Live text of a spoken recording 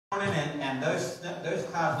And those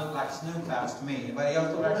clouds look like snow clouds to me. Anybody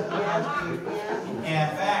else look like snow clouds to you?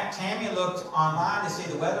 And in fact, Tammy looked online to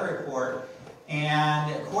see the weather report,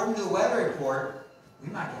 and according to the weather report,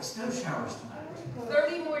 we might get snow showers tonight.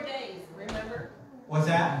 30 more days, remember? What's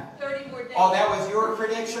that? 30 more days. Oh, that was your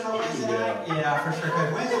prediction on Wednesday night? Yeah, for sure.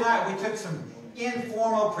 Because Wednesday night we took some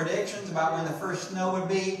informal predictions about when the first snow would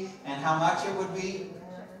be and how much it would be.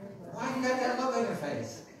 Why you got that look on your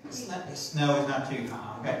face? Snow is not too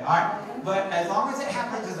common. Okay, all right. But as long as it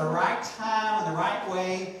happens at the right time and the right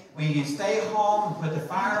way, when you can stay home and put the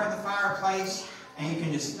fire in the fireplace and you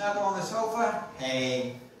can just snuggle on the sofa,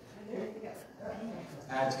 hey,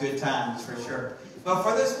 that's good times for sure. But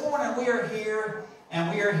for this morning, we are here,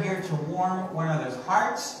 and we are here to warm one another's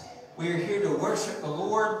hearts. We are here to worship the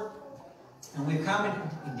Lord. And we've come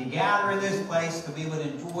to gather in this place to be able to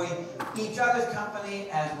enjoy each other's company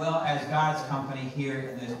as well as God's company here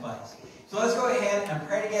in this place. So let's go ahead and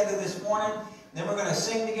pray together this morning. Then we're going to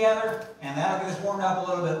sing together, and that'll get us warmed up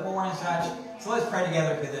a little bit more and such. So let's pray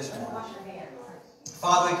together for this morning.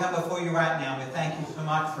 Father, we come before you right now. We thank you so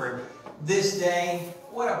much for this day.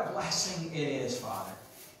 What a blessing it is, Father.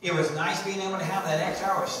 It was nice being able to have that extra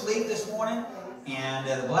hour of sleep this morning, and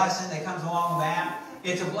the blessing that comes along with that.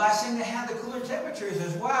 It's a blessing to have the cooler temperatures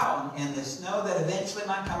as well, and the snow that eventually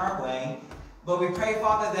might come our way. But we pray,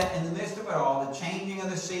 Father, that in the midst of it all, the changing of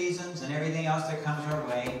the seasons and everything else that comes our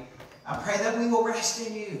way, I pray that we will rest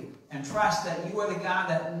in you and trust that you are the God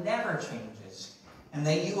that never changes, and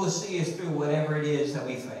that you will see us through whatever it is that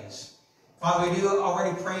we face. Father, we do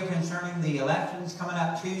already pray concerning the elections coming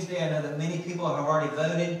up Tuesday. I know that many people have already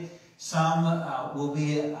voted.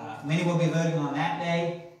 Many will be voting on that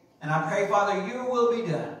day. And I pray, Father, your will be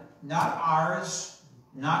done. Not ours,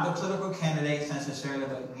 not the political candidates necessarily,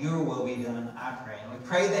 but your will be done, I pray. And we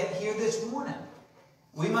pray that here this morning,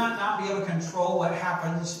 we might not be able to control what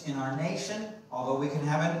happens in our nation, although we can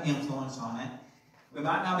have an influence on it. We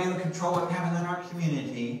might not be able to control what happens in our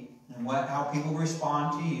community and how people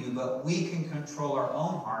respond to you, but we can control our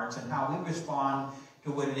own hearts and how we respond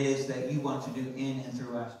to what it is that you want to do in and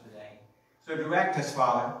through us today. So direct us,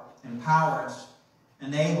 Father, empower us,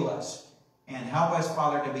 enable us, and help us,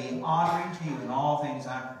 Father, to be honoring to you in all things,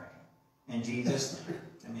 I pray. In Jesus' name,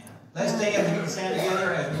 amen. Let's stand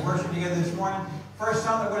together as we worship together this morning. First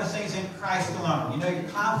song that we're going to sing is In Christ Alone. You know, your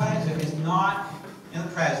confidence is not in the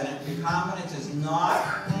president. Your confidence is not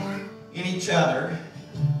in each other.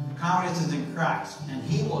 Your confidence is in Christ, and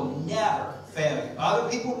he will never fail you. Other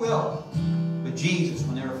people will, but Jesus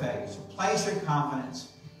will never fail you. So place your confidence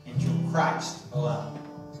into Christ alone.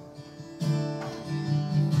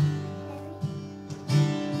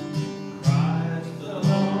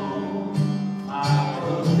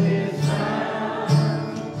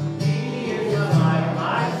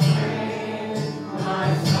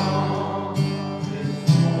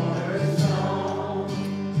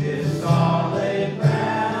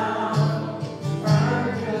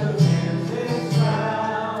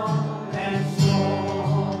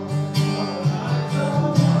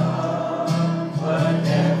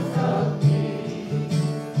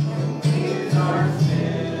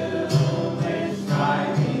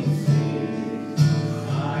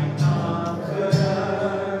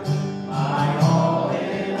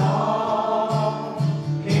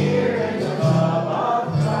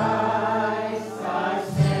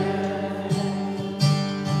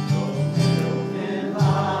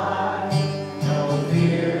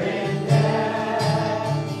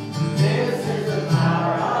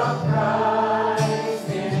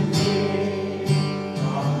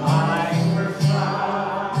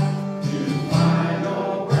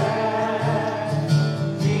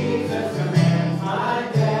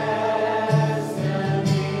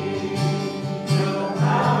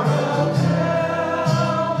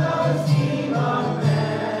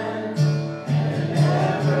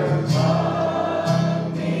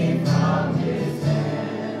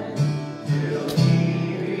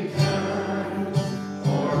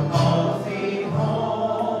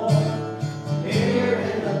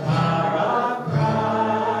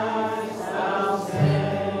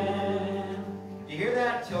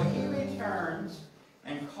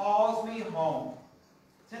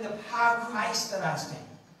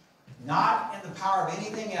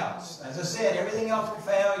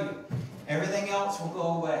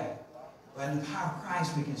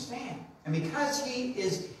 We can stand. And because he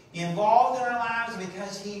is involved in our lives,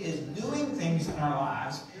 because he is doing things in our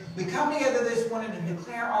lives, we come together this morning to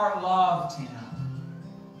declare our love to him.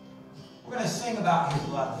 We're going to sing about his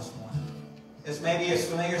love this morning. This may be a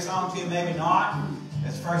familiar song to you, maybe not.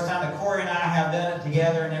 It's the first time that Corey and I have done it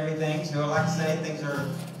together and everything. So like I say, things are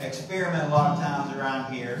experiment a lot of times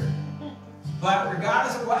around here. But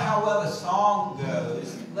regardless of how well the song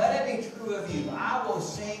goes, let it be true of you. I will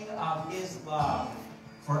sing of His love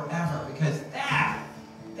forever. Because that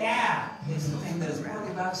is the thing that is really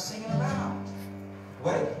about singing about.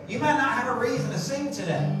 You might not have a reason to sing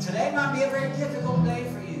today. Today might be a very difficult day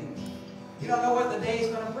for you. You don't know what the day is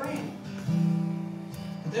going to bring.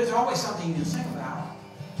 But there's always something you can sing about.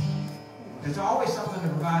 There's always something to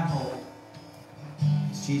provide hope.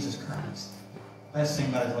 It's Jesus Christ. Let's sing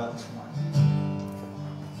about His love this morning.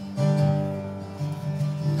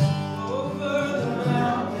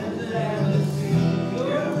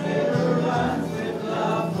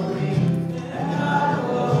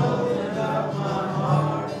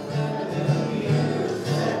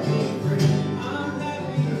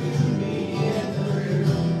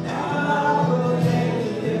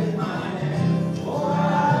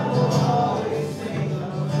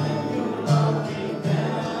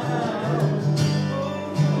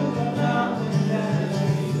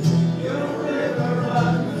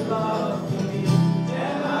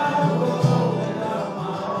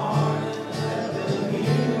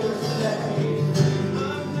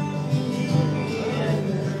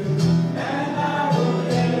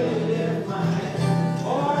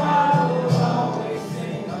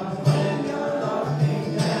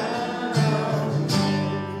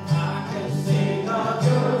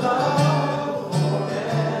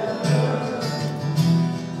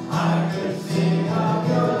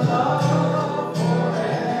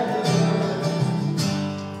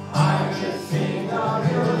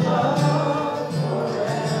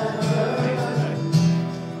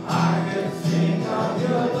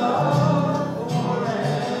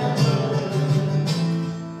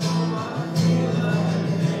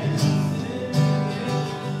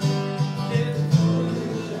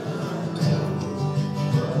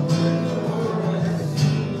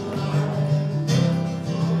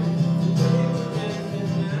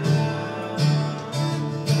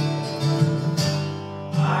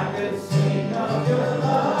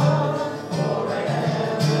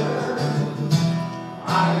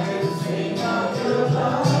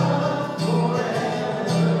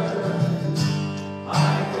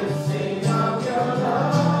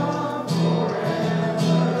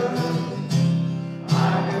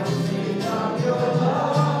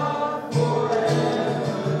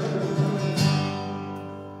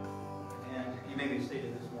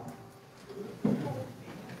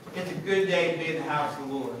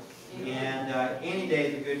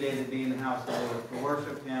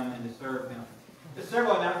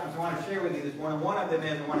 Several announcements I want to share with you this morning. One of them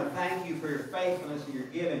is I want to thank you for your faithfulness and your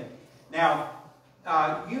giving. Now,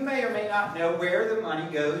 you may or may not know where the money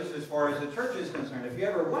goes as far as the church is concerned. If you're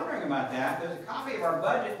ever wondering about that, there's a copy of our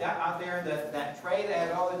budget out there in that tray that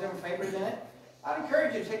has all the different papers in it. I'd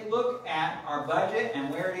encourage you to take a look at our budget and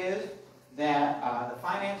where it is that the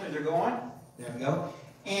finances are going. There we go.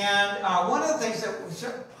 And one of the things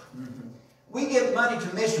that we give money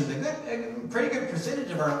to missions. A pretty good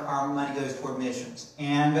percentage of our money goes toward missions.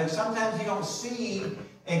 But sometimes you don't see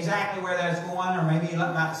exactly where that's going, or maybe you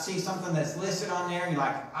might see something that's listed on there, and you're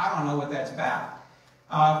like, I don't know what that's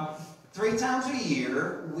about. 3 times a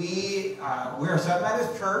year, we're a Southern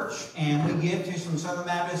Baptist church, and we give to some Southern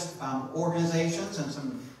Baptist organizations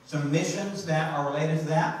and some missions that are related to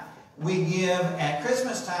that. We give at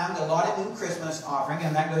Christmas time the Allotted New Christmas offering,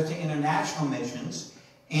 and that goes to international missions.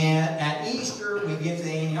 And at Easter, we give to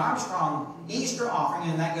the Annie Armstrong Easter offering,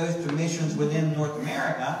 and that goes to missions within North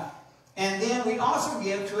America. And then we also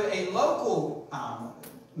give to a local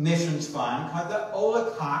missions fund called the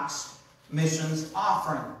Ola Cox Missions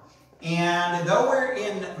Offering. And though we're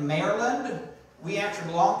in Maryland, we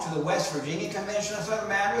actually belong to the West Virginia Convention of Southern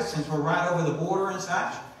Baptists, since we're right over the border and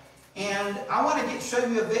such. And I want to show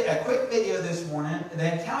you a quick video this morning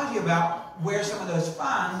that tells you about where some of those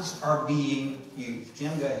funds are being used.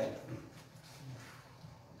 Jim, go ahead.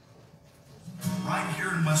 Right here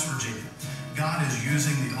in West Virginia, God is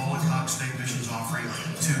using the Ola Cox State Missions Offering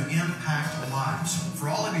to impact lives for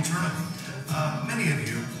all of eternity. Many of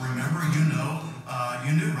you remember, you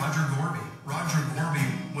knew Roger Gorby. Roger Gorby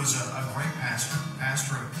was a great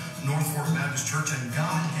pastor of North Fork Baptist Church, and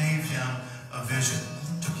God gave him a vision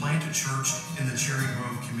to plant a church in the Cherry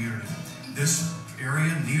Grove community. This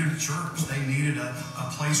area needed a church. They needed a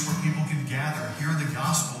place where people could gather, hear the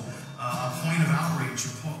gospel, a point of outreach,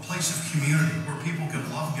 a place of community where people could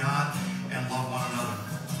love God and love one another.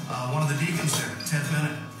 One of the deacons there, Ted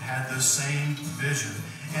Bennett, had the same vision.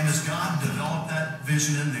 And as God developed that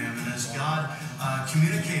vision in them, and as God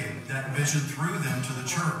communicated that vision through them to the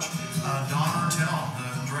church, Don Artell,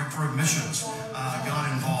 the director of missions,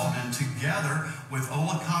 got involved, and together with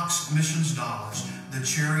Ola Cox missions dollars, the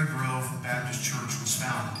Cherry Grove Baptist Church was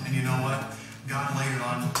founded. And you know what? God laid it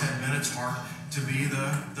on Ted Bennett's heart to be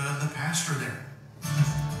the pastor there.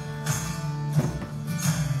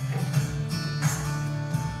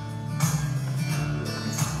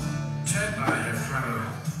 Ted and I have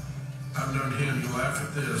I've known him, you laugh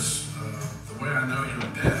at this, the way I know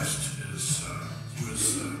him best is he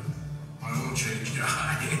was my oil change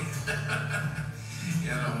guy.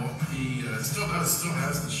 He still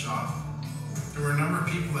has the shop. There were a number of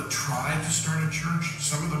people that tried to start a church.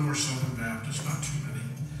 Some of them were Southern Baptist, not too many.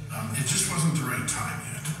 It just wasn't the right time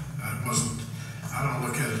yet. I don't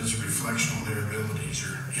look at it as a reflection on their abilities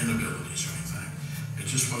or inabilities or anything. It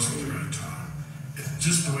just wasn't the right time.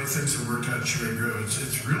 Just the way things have worked out at Cherry Grove,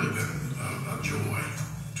 it's really been a joy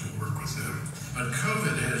to work with them. But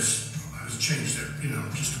COVID has changed it,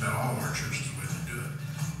 just about all of our churches, the way they do it.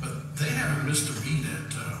 But they haven't missed a beat at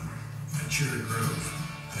Cherry Grove.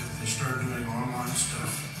 They started doing online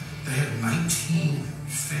stuff. They had 19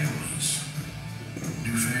 families,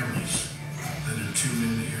 new families, that had tuned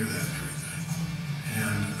in to hear that and everything.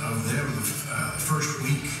 And of them, the first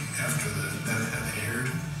week after that had aired,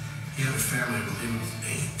 he had a family, I believe, of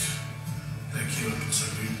 8 that came up and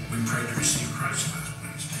said, we prayed to receive Christ last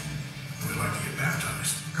Wednesday. We'd like to get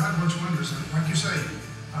baptized. God works wonders. Like you say,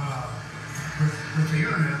 with the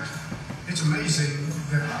internet, it's amazing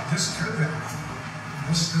that this COVID,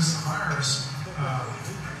 this virus,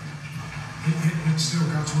 it still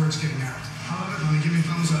got to where it's getting out. I love it. When they give me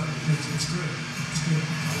thumbs up, it's good. It's good.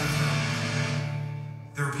 I like that.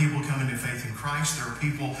 There are people coming to faith in Christ. There are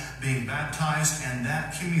people being baptized, and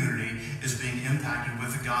that community is being impacted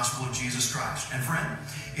with the gospel of Jesus Christ. And friend,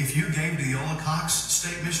 if you gave to the Ola Cox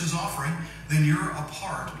State Missions Offering, then you're a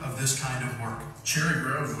part of this kind of work. Cherry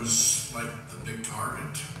Grove was like the big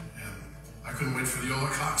target, and I couldn't wait for the Ola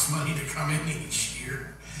Cox money to come in each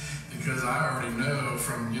year, because I already know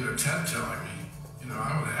from Ted telling me,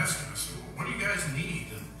 I would ask him, I said, well, what do you guys need?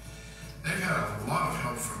 And they've had a lot of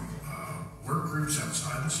help from work groups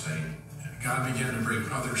outside the state. And God began to bring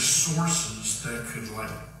other sources that could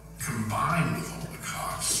combine with Ola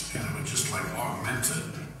Cox, and it would just augment it.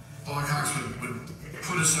 Ola Cox would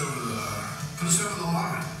put us over the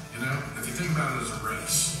line. If you think about it as a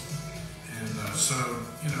race. And so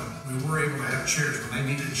we were able to have chairs when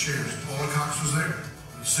they needed chairs. Ola Cox was there.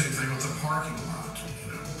 The same thing with the parking lot.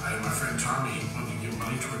 I had my friend Tommy wanted to give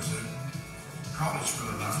money towards it. Probably spent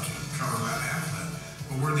enough to cover about half of that.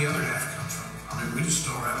 But where'd the other half come from? We just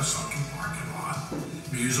still had a sunken parking lot.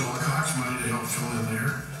 We used all the Cox money to help fill in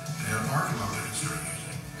there. They had a parking lot they could start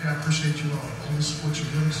using. Yeah, I appreciate you all. All the support you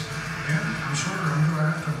give us. And I'm sure I'm going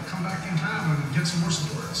to have to come back in time and get some more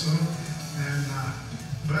support.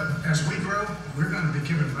 But as we grow, we're going to be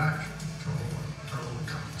giving back to Ola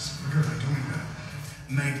Cox. We're going to be doing that.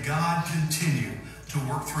 May God continue to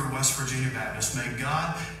work through West Virginia Baptist. May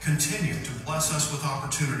God continue to bless us with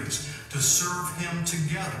opportunities to serve Him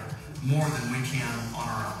together more than we can on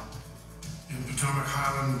our own. In Potomac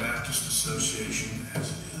Highland Baptist Association, as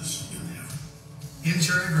it is in heaven. In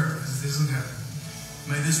Cherry Grove, as it is in heaven.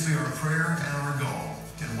 May this be our prayer and our goal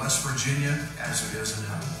in West Virginia as it is in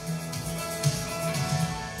heaven.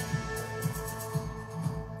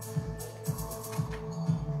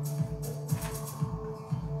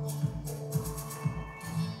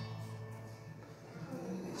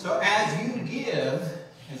 So as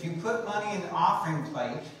you put money in the offering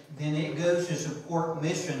plate, then it goes to support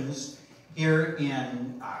missions here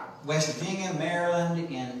in West Virginia, Maryland,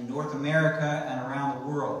 in North America, and around the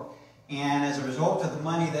world. And as a result of the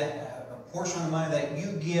money a portion of the money that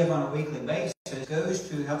you give on a weekly basis goes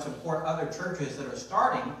to help support other churches that are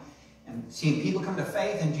starting and seeing people come to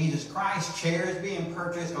faith in Jesus Christ, chairs being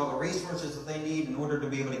purchased, all the resources that they need in order to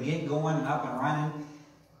be able to get going and up and running.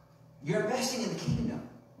 You're investing in the kingdom.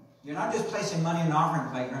 You're not just placing money in an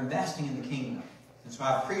offering plate, you're investing in the kingdom. And so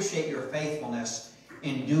I appreciate your faithfulness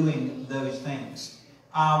in doing those things.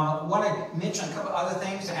 I want to mention a couple other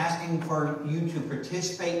things, asking for you to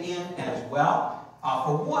participate in as well.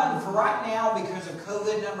 For one, for right now, because of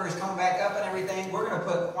COVID numbers coming back up and everything, we're going to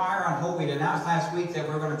put choir on hold. We'd announced last week that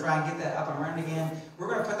we're going to try and get that up and running again. We're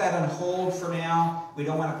going to put that on hold for now. We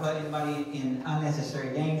don't want to put anybody in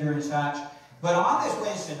unnecessary danger and such. But on this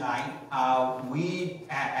Wednesday night,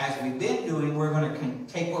 as we've been doing, we're going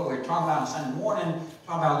to take what we were talking about on Sunday morning,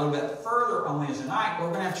 talk about a little bit further on Wednesday night.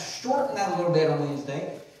 We're going to have to shorten that a little bit on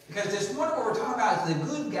Wednesday, Because this morning what we're talking about is the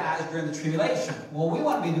good guys during the tribulation. Well, we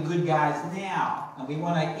want to be the good guys now. And we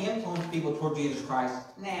want to influence people toward Jesus Christ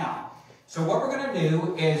now. So what we're going to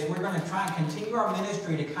do is we're going to try and continue our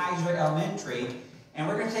ministry to Kaiser Elementary. And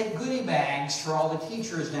we're going to take goodie bags for all the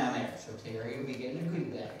teachers down there. So Terry will be getting a goodie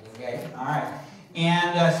bag, okay? All right.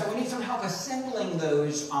 And so we need some help assembling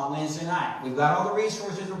those on Wednesday night. We've got all the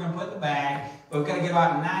resources we're going to put in the bag, but we've got to get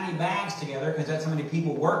about 90 bags together because that's how many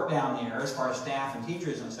people work down there as far as staff and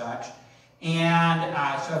teachers and such. And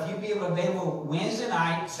so if you'd be able to available Wednesday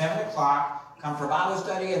night, 7 o'clock, come for Bible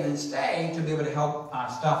study and then stay to be able to help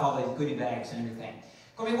stuff all these goodie bags and everything.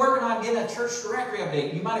 We're going to be working on getting a church directory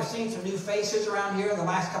update. You might have seen some new faces around here in the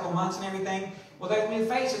last couple of months and everything. Well, those new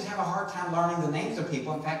faces have a hard time learning the names of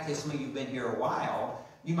people. In fact, if some of you have been here a while,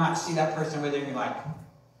 you might see that person over there and you're like,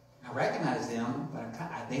 I recognize them,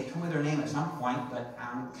 but they've told me their name at some point, but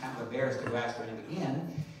I'm kind of embarrassed to go ask their name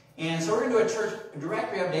again. And so we're going to do a church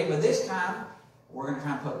directory update, but this time we're going to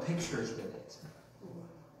try and put pictures with it.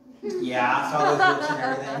 Yeah, I saw those books and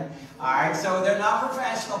everything. All right, so they're not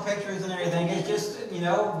professional pictures and everything. It's just,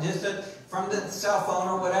 from the cell phone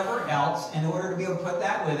or whatever else, in order to be able to put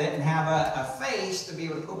that with it and have a face to be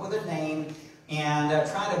able to put with a name and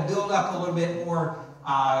try to build up a little bit more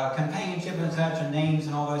companionship and such and names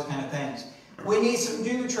and all those kind of things. We need some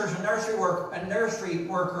junior church and nursery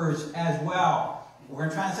workers as well. We're going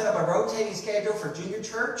to try and set up a rotating schedule for junior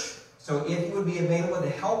church. So if you would be available to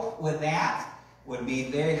help with that, would be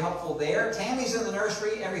very helpful there. Tammy's in the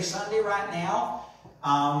nursery every Sunday right now,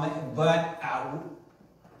 but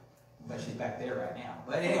she's back there right now.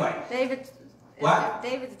 But anyway. David's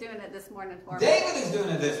doing it this morning for me. David is doing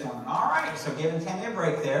it this morning. All right, so giving Tammy a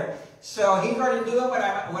break there. So he's already doing what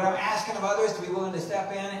I'm asking of others to be willing to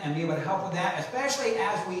step in and be able to help with that, especially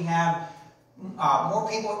as we have more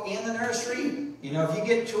people in the nursery. You know, if you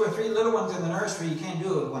get 2 or 3 little ones in the nursery, you can't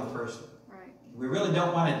do it with one person. Right. We really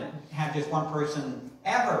don't want to have just one person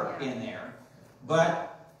ever in there,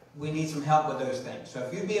 but we need some help with those things. So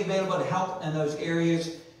if you'd be available to help in those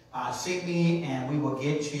areas, see me and we will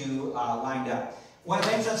get you lined up. I want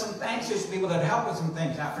to mention some thanks to people that helped with some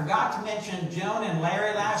things. I forgot to mention Joan and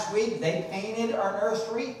Larry last week. They painted our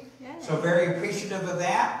nursery, so very appreciative of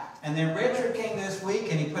that. And then Richard came this week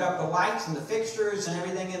and he put up the lights and the fixtures and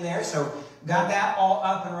everything in there, so got that all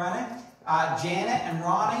up and running. Janet and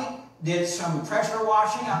Ronnie did some pressure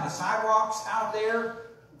washing on the sidewalks out there.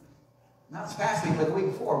 Not this past week, but the week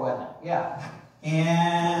before, wasn't it? Yeah.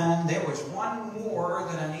 And there was one more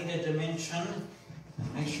that I needed to mention.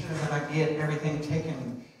 Make sure that I get everything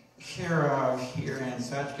taken care of here and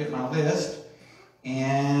such. Get my list.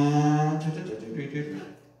 And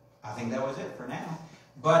I think that was it for now.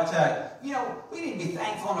 But, we need to be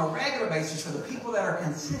thankful on a regular basis for the people that are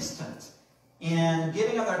consistent in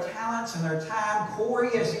giving of their talents and their time.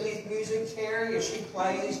 Corey as he leads music, Terry as she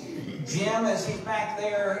plays, Jim as he's back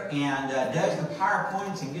there and does the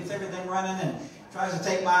PowerPoints and gets everything running and tries to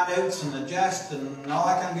take my notes and adjust and all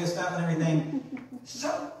that kind of good stuff and everything.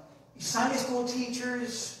 So, Sunday school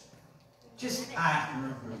teachers, the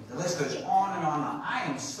list goes on and on. I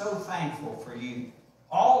am so thankful for you,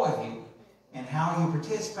 all of you, and how you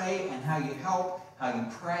participate and how you help, how you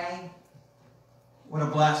pray. What a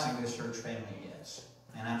blessing this church family is.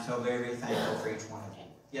 And I'm so very, very thankful for each one of you.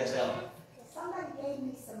 Yes, Ellen? Somebody gave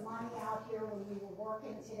me some money out here when we were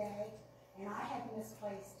working today, and I had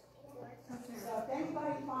misplaced it. So if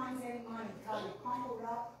anybody finds any money kind of crumpled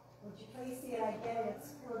up, would you please see it? I get it.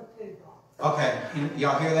 It's for the food box. Okay.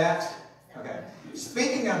 Y'all hear that? Okay.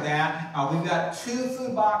 Speaking of that, we've got 2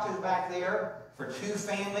 food boxes back there for 2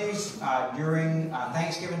 families during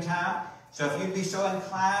Thanksgiving time. So if you'd be so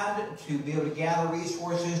inclined to be able to gather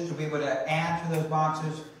resources, to be able to add to those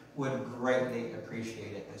boxes, would greatly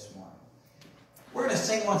appreciate it this morning. We're going to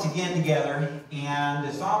sing once again together, and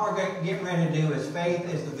the song we're getting ready to do is Faith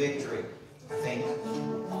is the Victory, I think.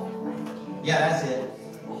 Yeah, that's it.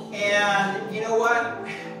 And you know what?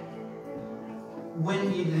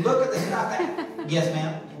 When you look at the stuff that... Yes,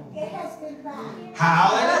 ma'am? It has been found.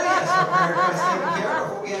 Hallelujah! So we're going to take care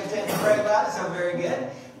before we have time to pray about it, so very good.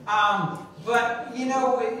 But,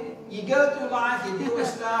 you go through life, you deal with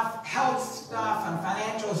stuff, health stuff, and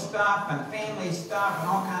financial stuff, and family stuff, and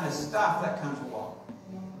all kind of stuff that comes along.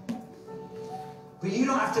 But you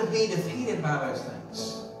don't have to be defeated by those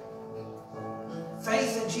things.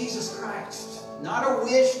 Faith in Jesus Christ. Not a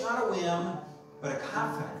wish, not a whim, but a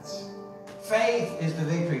confidence. Faith is the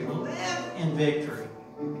victory. Live in victory.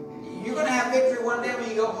 You're going to have victory one day when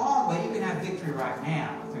you go home, but you can have victory right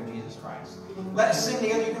now through Jesus Christ. Let us sing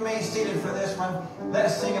together. You can remain seated for this one. Let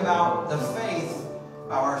us sing about the faith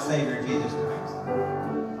of our Savior, Jesus Christ.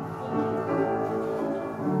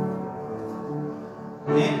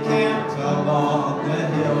 Encamped along the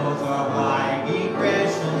hills of mighty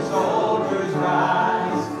Christian soldiers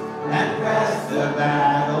rise, and press the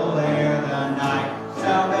battle ere the night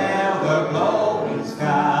shall veil the glowing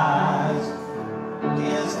skies.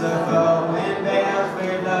 Against the foe in veils we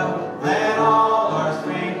low, let all our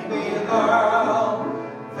strength be hurled.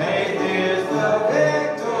 Faith is the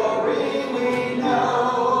victory we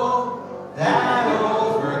know, that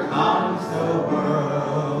overcomes the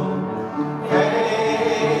world.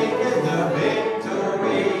 Faith is the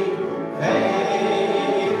victory,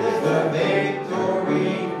 faith is the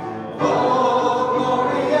victory. Oh,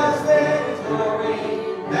 glorious victory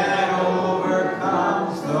that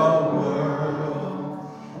overcomes the world.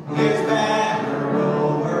 His banner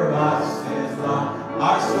over us is long,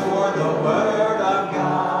 our sword the word of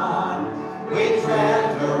God. We tread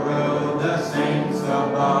the road the saints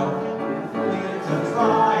above, to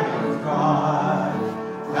triumph God.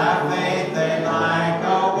 Have faith they like a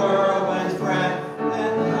whirlwind's breath,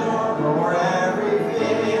 and o'er every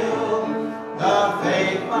field. The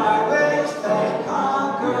faith by which they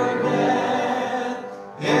conquer death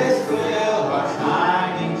is still a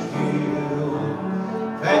shining shield.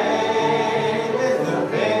 Faith is the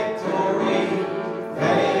victory,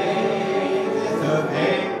 faith is the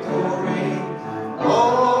victory.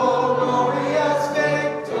 Oh, glorious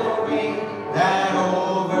victory that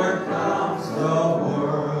overcomes the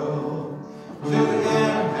world. To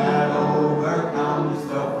him that overcomes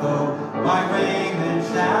the foe, my raiment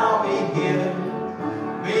shall be given.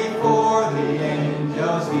 Before the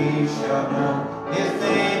angels he shall know his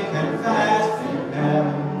name confessed in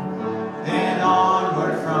heaven. Then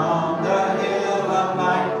onward from the hill of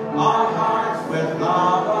light, our hearts with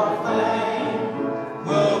love aflame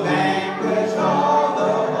will vanquish all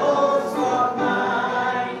the hosts of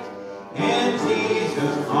night in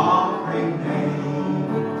Jesus' conquering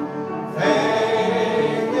name.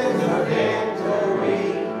 Faith is the victory,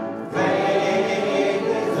 faith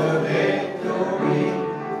is the victory.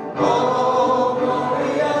 Oh,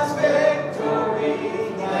 glorious victory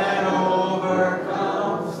that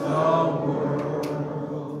overcomes the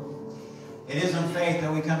world. It is in faith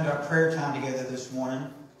that we come to our prayer time together this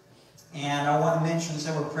morning. And I want to mention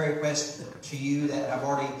several prayer requests to you that have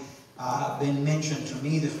already been mentioned to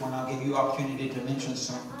me this morning. I'll give you opportunity to mention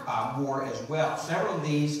some more as well. Several of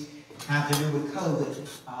these have to do with COVID.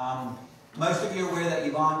 Most of you are aware that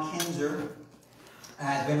Yvonne Kinzer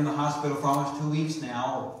has been in the hospital for almost 2 weeks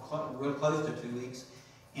now, or real close to 2 weeks,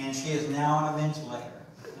 and she is now on a ventilator.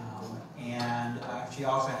 And she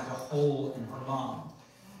also has a hole in her lung.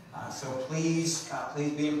 So please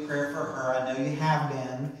be in prayer for her. I know you have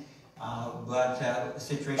been, but the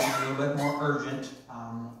situation is a little bit more urgent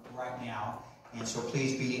right now, and so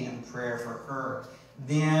please be in prayer for her.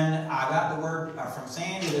 Then I got the word from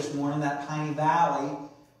Sandy this morning that Piney Valley,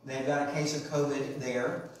 they've got a case of COVID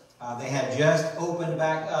there. They had just opened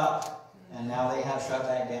back up, and now they have shut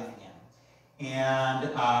back down again.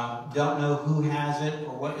 And don't know who has it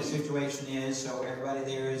or what the situation is, so everybody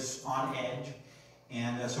there is on edge.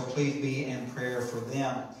 And so please be in prayer for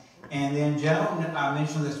them. And then Joan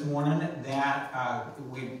mentioned this morning that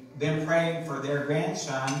we've been praying for their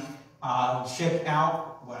grandson, shipped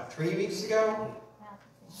out, 3 weeks ago?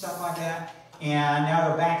 Something like that. And now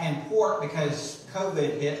they're back in port because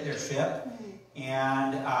COVID hit their ship.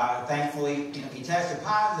 And thankfully, he tested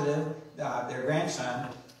positive, their grandson,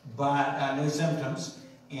 but no symptoms.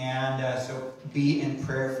 And so be in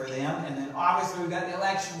prayer for them. And then obviously we've got the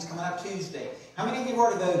elections coming up Tuesday. How many of you have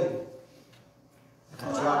already voted?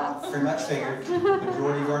 That's what I pretty much figured. The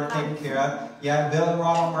majority of you are already taken care of. Yeah, Bill and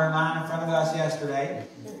Ron were in line in front of us yesterday.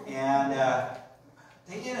 And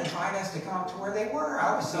they didn't invite us to come up to where they were.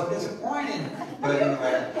 I was so disappointed. But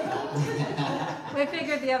anyway. We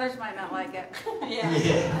figured the others might not like it.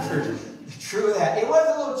 Yeah, true that. It was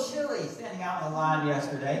a little chilly standing out in the line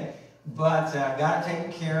yesterday. But got it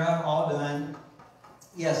taken care of, all done.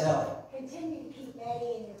 Yes, Ellie. Continue to keep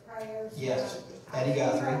Eddie in your prayers. Yes, Eddie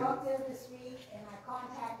Guthrie. I up there this week and I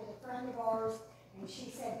contacted a friend of ours, and she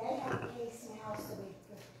said they have a case now, so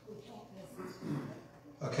we can't miss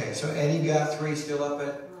it. Okay, so Eddie Guthrie still up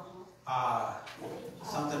at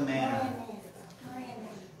something Manor.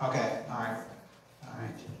 Okay, all right.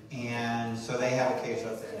 And so they have a case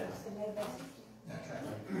up there now. Okay.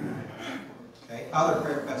 Okay, other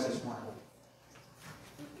prayer requests this morning.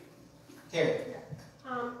 Terry.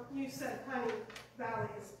 You said Piney Valley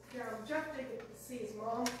is down. Jeff did get to see his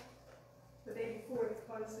mom the day before they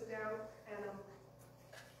closed it down, and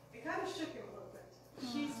it kind of shook him a little bit.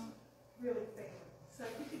 She's really failing. So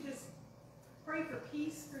if you could just pray for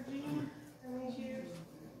peace for Jean in these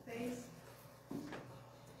days.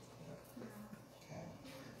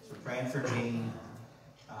 praying for Jean.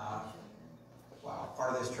 Wow,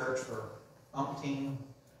 part of this church for umpteen.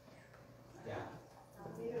 Yeah.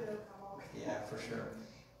 Yeah, for sure.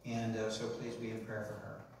 And so please be in prayer for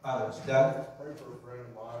her. Others, Doug? Pray for a friend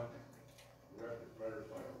of mine. We wrecked his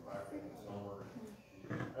motorcycle back in the summer. He's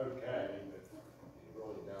okay, but he's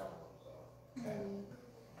really down on himself. Okay.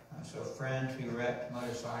 So a friend who wrecked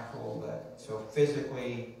motorcycle, but so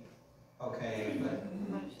physically okay, but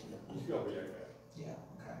He's gonna be okay. yeah,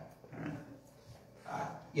 okay. All right.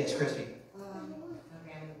 Yes, Christy.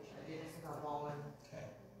 Okay, I did this about Baldwin. Okay.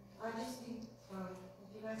 I just need, if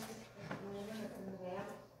you guys could take a minute in the van.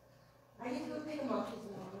 I didn't go pick him up, he's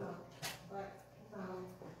not enough, but,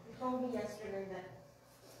 he told me yesterday that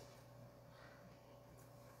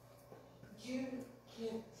June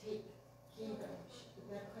can't take chemo.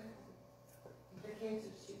 The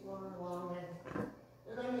cancer's too far along, and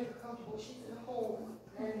they're gonna make her comfortable. She's at home,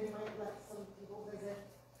 and they might let some people visit.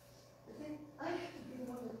 But then I have to be the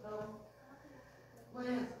one to tell my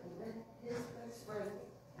husband and his best friend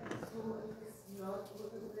at school and this not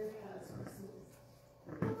live past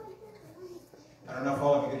Christmas. I don't know if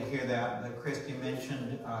all of you could hear that, but Christy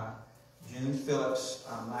mentioned June Phillips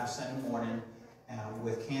last Sunday morning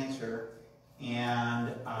with cancer,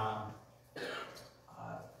 and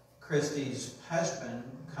Christy's husband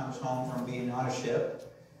comes home from being on a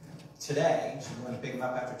ship today. She's going to pick him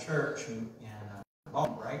up after church in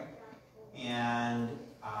Baltimore, right? And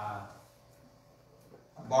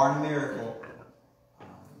barring a miracle,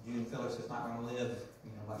 June Phillips is not going to live,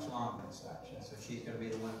 much longer and such. And so she's going to be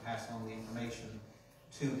the one to pass on the information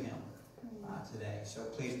to him today. So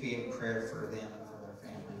please be in prayer for them and for their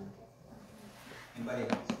family. Anybody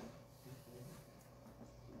else?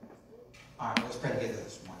 All right, let's pray together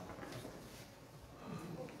this morning.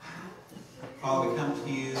 Father, we come to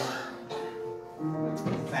you.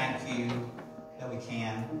 Thank you that we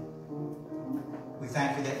can. We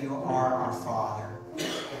thank you that you are our Father.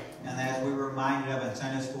 And as we were reminded of in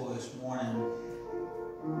Sunday school this morning,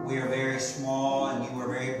 we are very small and you are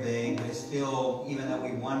very big, but still, even though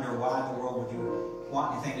we wonder why in the world would you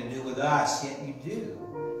want anything to do with us, yet you do.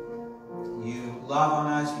 You love on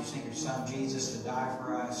us. You sent your Son Jesus to die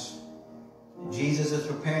for us. And Jesus is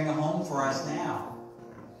preparing a home for us now.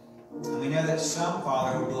 And we know that some,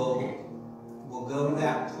 Father, will go to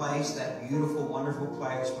that place, that beautiful, wonderful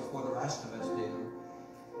place, before the rest of us do.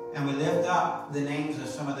 And we lift up the names of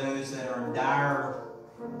some of those that are in dire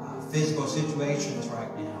physical situations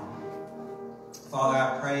right now. Father,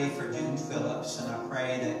 I pray for June Phillips, and I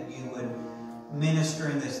pray that you would minister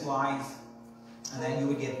in this life, and that you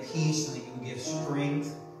would give peace, and that you would give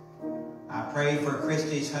strength. I pray for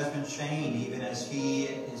Christy's husband, Shane, even as he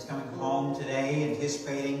is coming home today,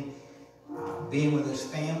 anticipating being with his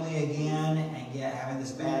family again, and yet having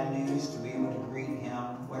this bad news to be able to greet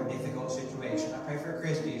him. What a difficult situation. I pray for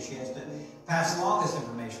Christy as she has to pass along this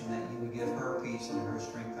information, that you would give her peace and her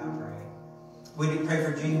strength, I pray. We do pray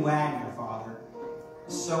for Jean Wagner, Father.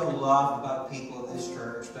 So loved by the people of this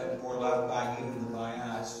church, but more loved by you than by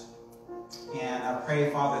us. And I pray,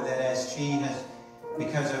 Father, that as she has,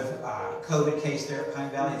 because of COVID case there at Pine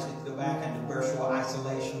Valley, has to go back into virtual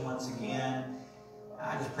isolation once again,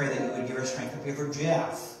 I just pray that you would give her strength. I pray for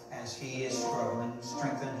Jeff as he is struggling.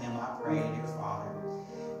 Strengthen him, I pray, dear Father.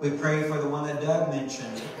 We pray for the one that Doug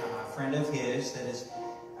mentioned, a friend of his that is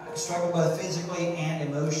struggling both physically and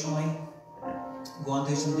emotionally, going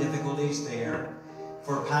through some difficulties there.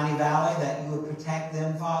 For Piney Valley, that you would protect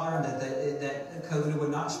them, Father, and that COVID would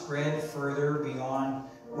not spread further beyond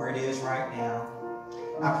where it is right now.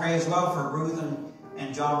 I pray as well for Ruth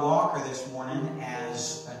and John Walker this morning,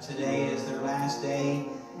 as today is their last day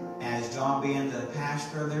as John being the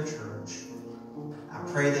pastor of their church. I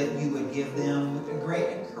pray that you would give them a great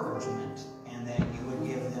encouragement, and that you would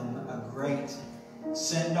give them a great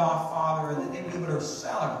send-off, Father, and that they would be able to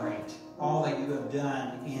celebrate all that you have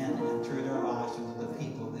done in and through their lives and to the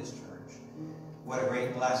people of this church. What a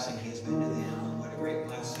great blessing he has been to them, and what a great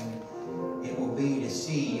blessing it will be to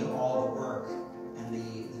see all the work and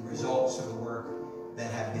the results of the work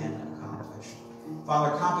that have been accomplished.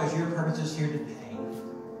 Father, accomplish your purposes here today.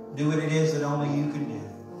 Do what it is that only you can do.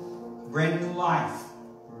 Bring new life.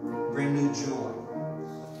 Bring new joy.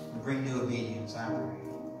 Bring new obedience, I pray.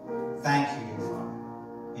 Thank you, dear Father.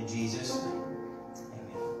 In Jesus' name,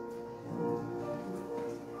 amen.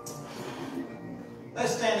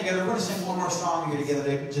 Let's stand together. We're going to sing one more song here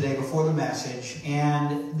together today before the message.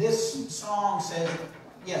 And this song says,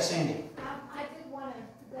 yes, Sandy. I did want to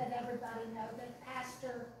let everybody know that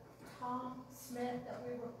Pastor Tom Smith that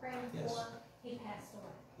we were praying Yes. for, he passed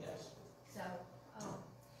away. Yes. So,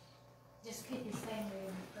 just keep his family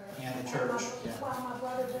in prayer. And the church, yeah. Well, my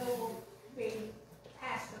brother Bill will be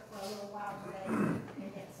pastor for a little while today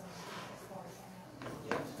and get some as far as I know.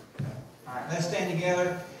 Yes. All right, let's stand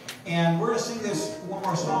together. And we're going to sing this one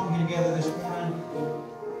more song here together this morning.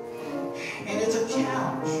 And it's a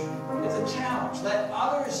challenge. It's a challenge. Let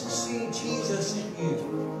others see Jesus in you.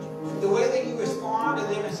 The way that you respond to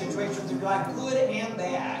them in situations of life, good and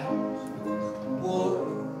bad, will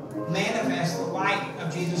manifest the light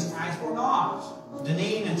of Jesus Christ or not.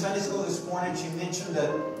 Deneen in Sunday school this morning, she mentioned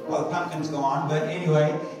that, well, the pumpkin's gone, but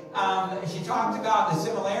anyway, she talked about the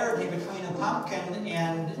similarity between a pumpkin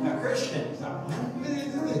and a Christian.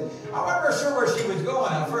 I wasn't sure where she was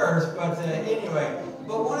going at first, but anyway.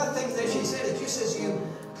 But one of the things that she said is just as you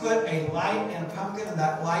put a light in a pumpkin and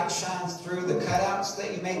that light shines through the cutouts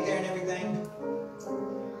that you make there and everything,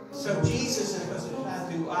 so Jesus is supposed to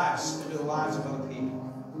shine through us into the lives of other people.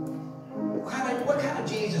 What kind of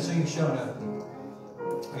Jesus are you showing other people?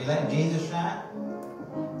 Are you letting Jesus shine?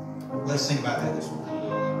 Let's think about that this morning.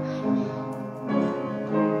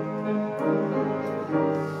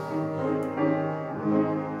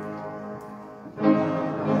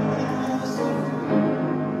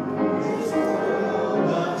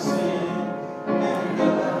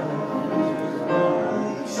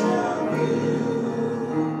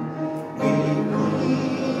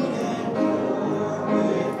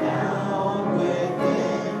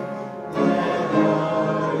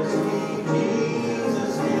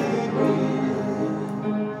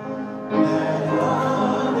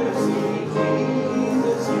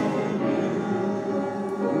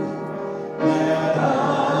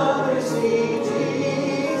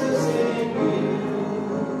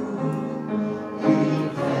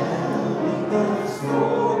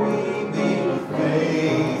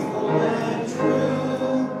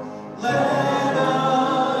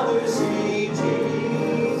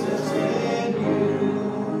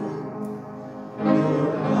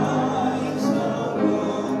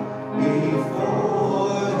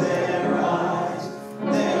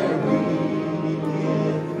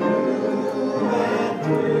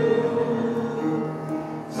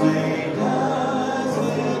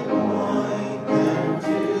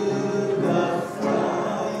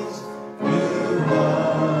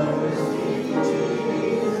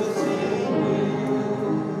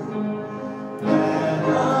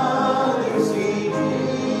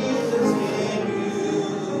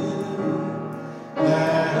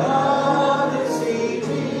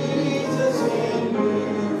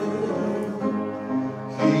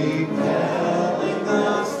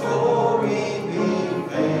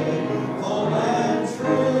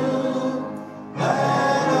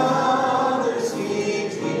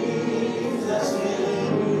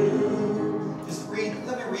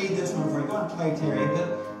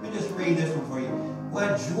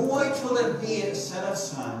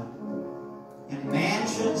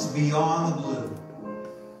 Beyond the blue,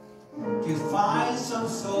 to find some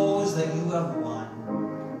souls that you have won.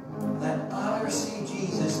 Let others see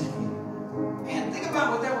Jesus in you. Man, think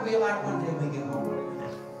about what that would be like one day when we get home.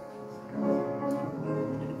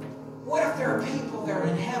 What if there are people that are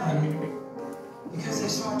in heaven because they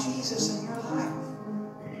saw Jesus in your life?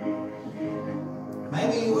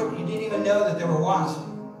 Maybe you didn't even know that they were watching.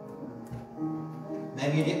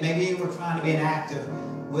 Maybe you were trying to be an active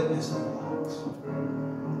witness in their lives.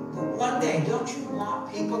 One day, don't you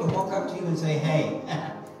want people to walk up to you and say, hey,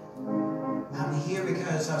 I'm here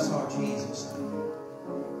because I saw Jesus.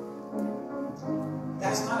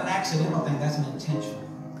 That's not an accidental thing, that's an intentional thing.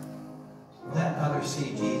 Let others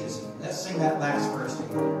see Jesus. Let's sing that last verse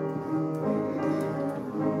together.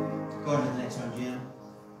 Go on to the next one, Jim.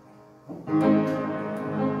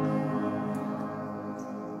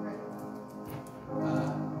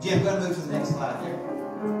 Jim, go ahead and move to the next slide there.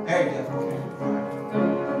 There you go.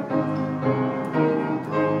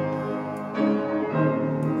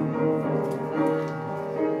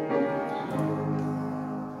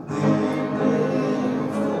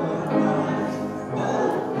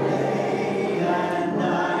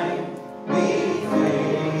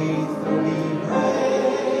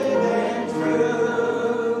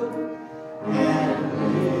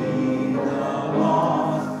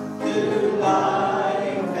 Life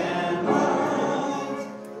and life.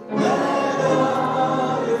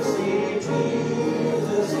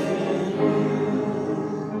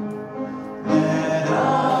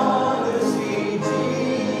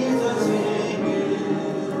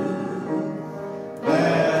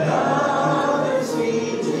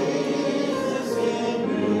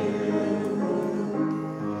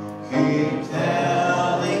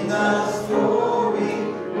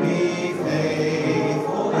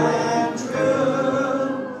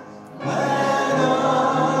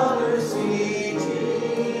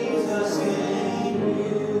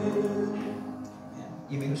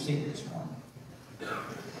 You may be seated this morning.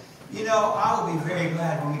 You know, I will be very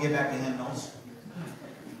glad when we get back to hymnals.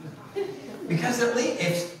 Because at least,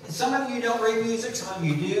 if some of you don't read music, some of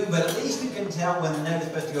you do, but at least you can tell when the note is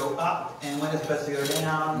supposed to go up and when it's supposed to go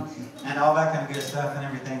down and all that kind of good stuff and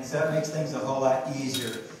everything. So it makes things a whole lot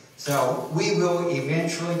easier. So we will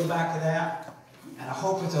eventually go back to that. And I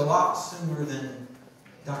hope it's a lot sooner than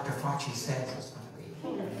Dr. Fauci says it's going to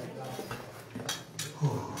be.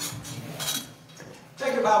 Whew.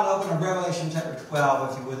 Take your Bible and open to Revelation chapter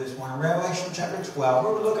 12, if you would, this morning. Revelation chapter 12.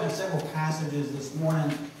 We're looking at several passages this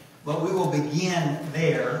morning, but we will begin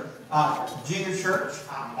there. Junior church,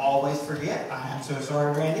 I always forget. I am so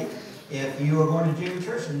sorry, Randy. If you are going to junior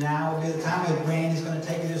church, now will be the time that Randy's going to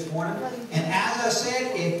take you this morning. And as I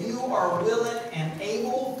said, if you are willing and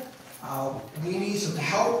able, we need some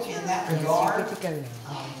help in that regard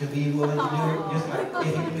to be willing to do it. Just like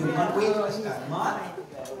if you can do 1 week, a month.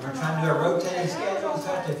 We're trying to do a rotating schedule and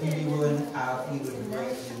such. If you'd be willing, we would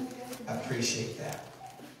greatly appreciate that.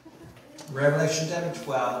 Revelation chapter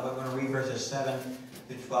 12, we're going to read verses 7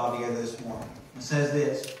 to 12 together this morning. It says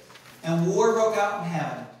this, "And war broke out in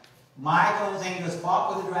heaven. Michael and his angels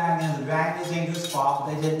fought with the dragon, and the dragon and his angels fought,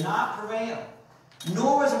 but they did not prevail.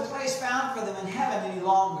 Nor was a place found for them in heaven any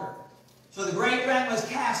longer. So the great dragon was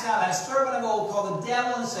cast out, that serpent of old called the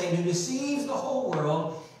devil and Satan, who deceives the whole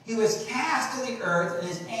world. He was cast to the earth, and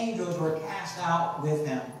his angels were cast out with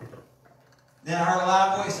him. Then I heard a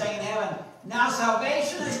loud voice saying in heaven, Now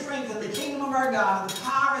salvation and strength and the kingdom of our God and the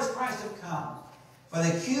power of his Christ have come. For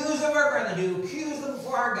the accuser of our brethren, who accused them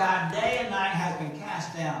before our God day and night, has been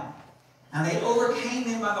cast down. And they overcame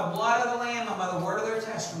him by the blood of the Lamb and by the word of their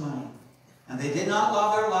testimony. And they did not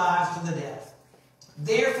love their lives to the death.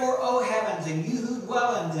 Therefore, O heavens, and you who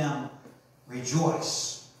dwell in them,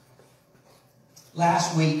 rejoice."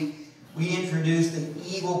 Last week, we introduced the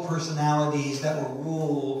evil personalities that will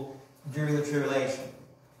rule during the tribulation.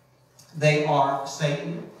 They are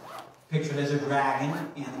Satan, pictured as a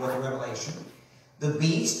dragon in the book of Revelation, the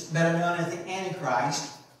beast, better known as the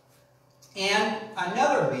Antichrist, and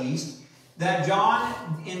another beast that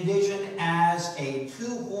John envisioned as a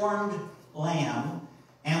two-horned lamb,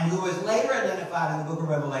 and who is later identified in the book of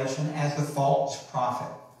Revelation as the false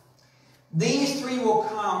prophet. These three will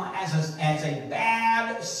come as a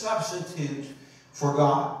bad substitute for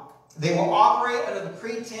God. They will operate under the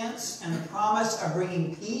pretense and the promise of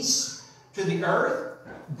bringing peace to the earth,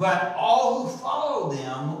 but all who follow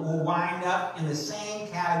them will wind up in the same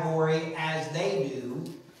category as they do,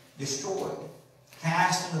 destroyed,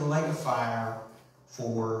 cast into the lake of fire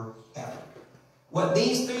forever. What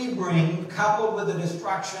these three bring, coupled with the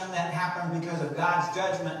destruction that happened because of God's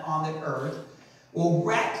judgment on the earth, will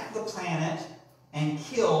wreck the planet and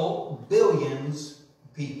kill billions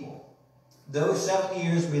of people. Those 7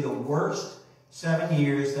 years will be the worst 7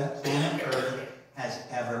 years that planet Earth has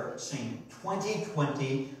ever seen.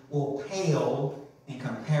 2020 will pale in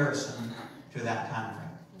comparison to that time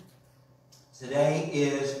frame. Today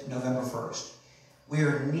is November 1st. We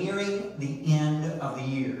are nearing the end of the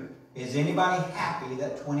year. Is anybody happy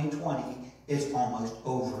that 2020 is almost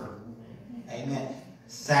over? Amen.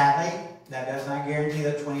 Sadly, that does not guarantee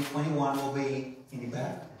that 2021 will be any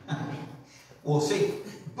better. We'll see.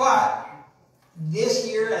 But this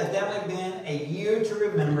year has definitely been a year to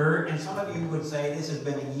remember, and some of you would say this has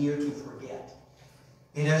been a year to forget.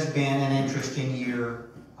 It has been an interesting year,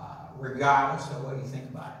 regardless of what you think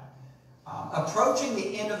about it. Approaching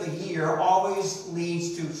the end of the year always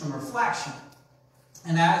leads to some reflection.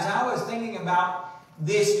 And as I was thinking about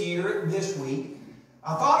this year, this week,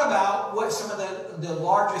 I thought about what some of the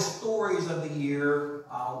largest stories of the year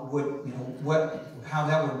would, how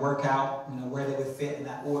that would work out, where they would fit in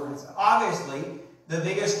that order. So obviously, the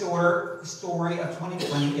biggest story of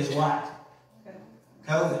 2020 is what?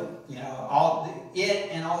 COVID. All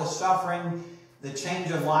the suffering, the change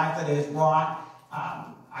of life that it has brought.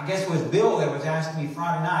 I guess it was Bill that was asking me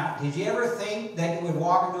Friday night, did you ever think that you would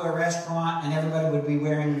walk into a restaurant and everybody would be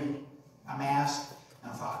wearing a mask?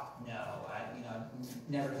 And I thought, no, I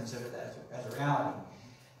never considered that as a reality.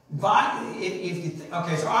 But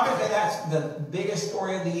so obviously that's the biggest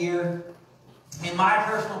story of the year. In my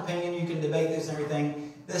personal opinion, you can debate this and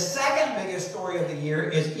everything. The second biggest story of the year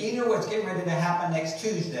is either what's getting ready to happen next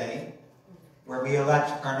Tuesday, where we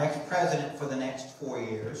elect our next president for the next 4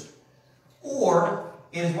 years, or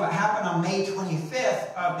is what happened on May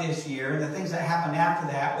 25th of this year, and the things that happened after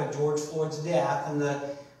that with George Floyd's death and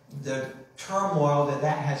the turmoil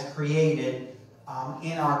that has created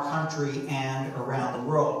in our country and around the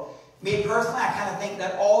world. Me personally, I kind of think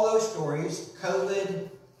that all those stories, COVID,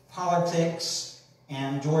 politics,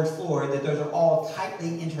 and George Floyd, that those are all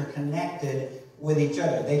tightly interconnected with each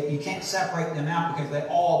other. You can't separate them out because they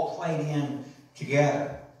all played in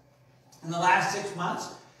together. In the last 6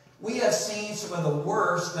 months, we have seen some of the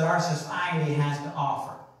worst that our society has to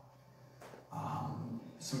offer.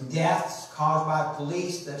 Some deaths caused by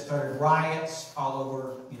police that started riots all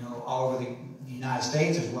over the United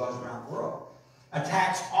States as well as around the world.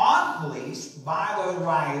 Attacks on police by those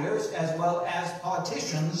rioters as well as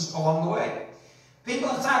politicians along the way. People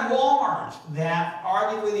inside Walmart that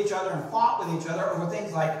argued with each other and fought with each other over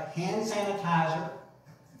things like hand sanitizer,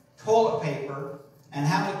 toilet paper, and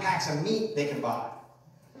how many packs of meat they can buy.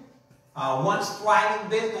 Once thriving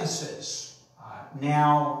businesses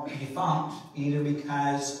now defunct, either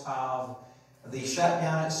because of the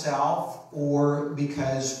shutdown itself or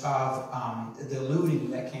because of the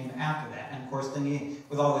looting that came after that. And of course, then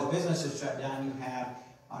with all those businesses shut down, you have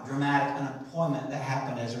dramatic unemployment that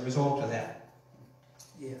happened as a result of that.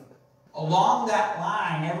 Yeah. Along that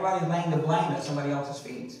line, everybody's laying the blame at somebody else's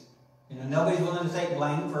feet. Nobody's willing to take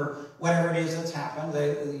blame for whatever it is that's happened.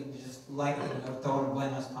 They just like throwing the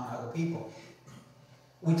blame on other people.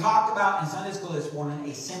 We talked about in Sunday school this morning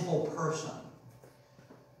a simple person.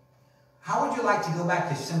 How would you like to go back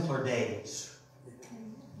to simpler days?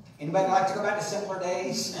 Anybody like to go back to simpler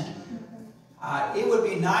days? It would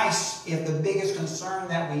be nice if the biggest concern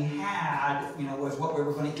that we had, was what we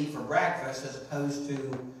were going to eat for breakfast, as opposed to,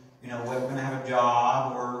 whether we're going to have a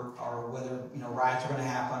job or whether, riots are going to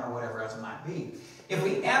happen or whatever else it might be. If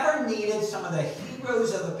we ever needed some of the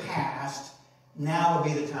heroes of the past, now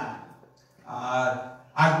would be the time.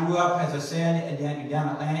 I grew up, as I said, down in the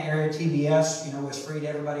Atlanta area. TBS, was free to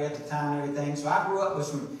everybody at the time and everything. So I grew up with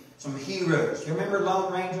some heroes. You remember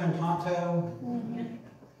Lone Ranger and Tonto? Mm-hmm.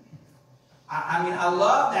 I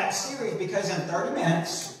love that series because in 30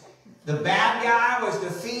 minutes, the bad guy was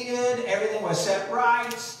defeated. Everything was set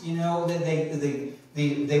right.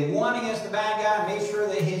 They won against the bad guy and made sure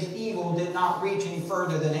that his evil did not reach any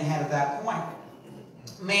further than it had at that point.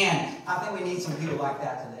 Man, I think we need some people like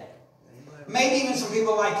that today. Maybe even some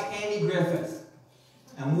people like Andy Griffith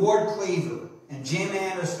and Ward Cleaver and Jim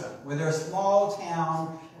Anderson with their small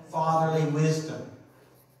town fatherly wisdom.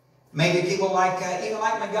 Maybe people like even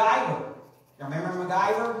like MacGyver. You remember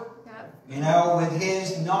MacGyver? Yep. With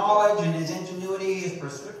his knowledge and his ingenuity, his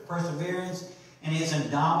perseverance, and his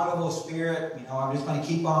indomitable spirit. I'm just going to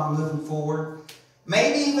keep on moving forward.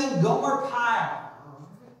 Maybe even Gomer Pyle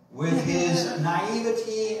with his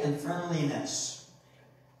naivety and friendliness.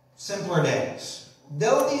 Simpler days.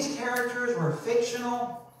 Though these characters were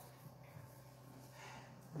fictional,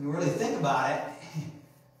 when you really think about it,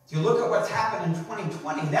 if you look at what's happened in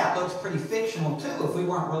 2020, that looks pretty fictional too if we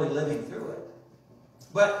weren't really living through it.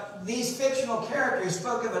 But these fictional characters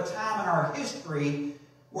spoke of a time in our history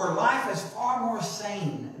where life is far more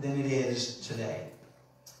sane than it is today.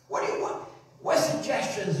 What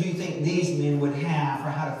suggestions do you think these men would have for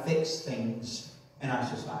how to fix things in our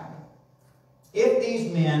society? If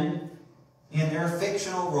these men, in their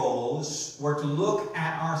fictional roles, were to look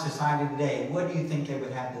at our society today, what do you think they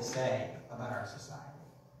would have to say about our society?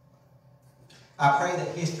 I pray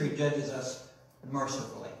that history judges us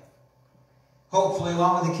mercifully. Hopefully,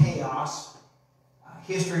 along with the chaos,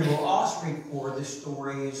 history will also record the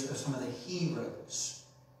stories of some of the heroes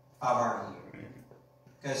of our year.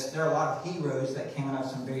 Because there are a lot of heroes that came out of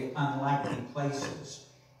some very unlikely places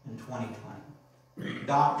in 2020.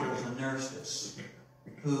 Doctors and nurses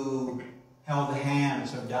who held the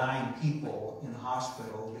hands of dying people in the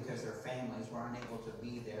hospital because their families were unable to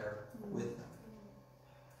be there with them.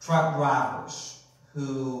 Truck drivers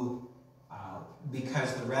who,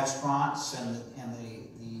 because the restaurants and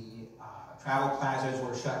the travel plazas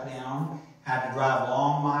were shut down, had to drive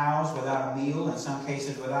long miles without a meal, in some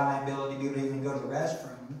cases without an ability to be able to even go to the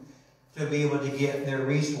restroom, to be able to get their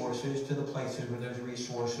resources to the places where those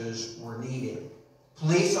resources were needed.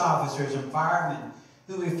 Police officers and firemen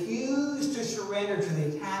who refused to surrender to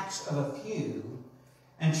the attacks of a few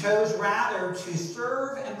and chose rather to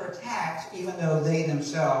serve and protect even though they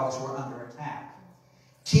themselves were under attack.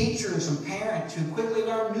 Teachers and parents who quickly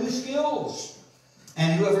learned new skills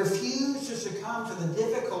and who have refused to succumb to the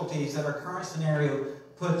difficulties that our current scenario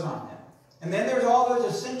puts on them. And then there's all those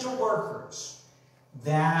essential workers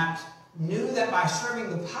that knew that by serving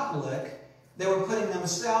the public, they were putting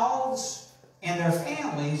themselves and their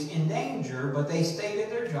families in danger, but they stayed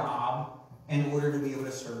at their job in order to be able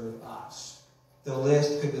to serve us. The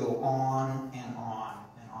list could go on and on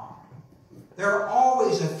and on. There are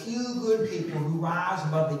always a few good people who rise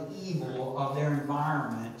above the evil of their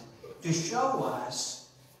environment to show us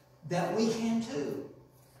that we can too.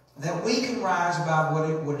 that we can rise above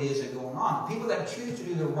what it is that's going on. People that choose to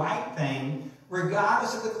do the right thing,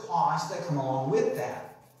 regardless of the costs that come along with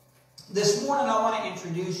that. This morning I want to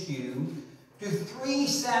introduce you to 3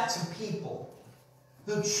 sets of people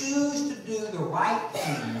who choose to do the right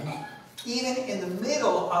thing, even in the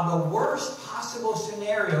middle of the worst possible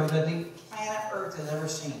scenario that the planet Earth has ever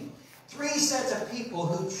seen. 3 sets of people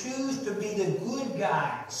who choose to be the good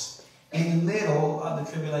guys in the middle of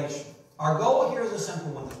the tribulation. Our goal here is a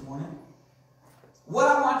simple one this morning. What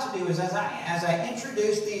I want to do is, as I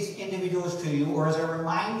introduce these individuals to you, or as I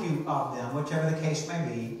remind you of them, whichever the case may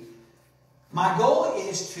be, my goal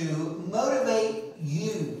is to motivate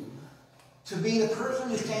you to be the person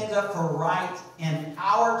who stands up for right in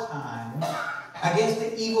our time against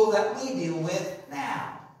the evil that we deal with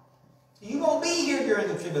now. You won't be here during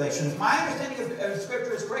the tribulation. If my understanding of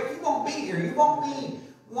Scripture is correct, you won't be here. You won't be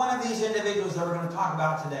one of these individuals that we're going to talk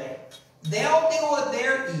about today. They'll deal with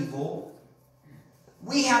their evil.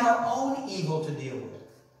 We have our own evil to deal with.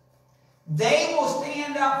 They will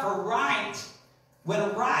stand up for right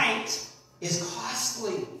when right is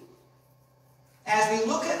costly. As we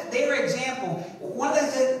look at their example, one of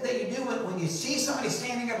the things that you do when you see somebody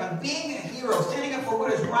standing up and being a hero, standing up for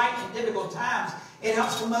what is right in difficult times, it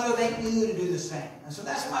helps to motivate you to do the same. And so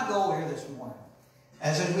that's my goal here this morning.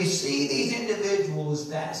 As we see these individuals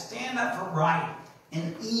that stand up for right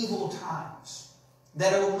in evil times,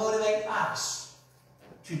 that it will motivate us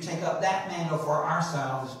to take up that mantle for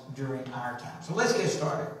ourselves during our time. So let's get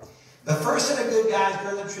started. The first set of good guys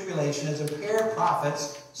during the tribulation is a pair of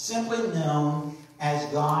prophets simply known as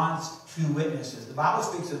God's 2 witnesses. The Bible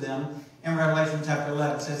speaks of them in Revelation chapter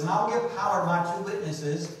 11. It says, "And I will give power to my 2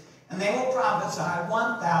 witnesses, and they will prophesy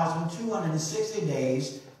 1,260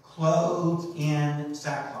 days, clothed in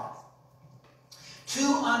sackcloth."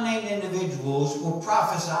 2 unnamed individuals will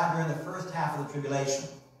prophesy during the first half of the tribulation.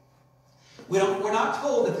 We're not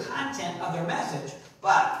told the content of their message,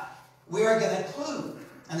 but we are given a clue.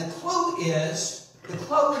 And the clue is the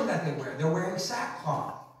clothing that they wear. They're wearing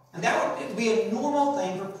sackcloth. And that would be a normal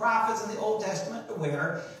thing for prophets in the Old Testament to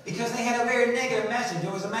wear, because they had a very negative message.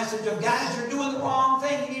 It was a message of, guys, you're doing the wrong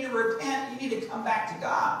thing. You need to repent. You need to come back to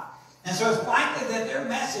God. And so it's likely that their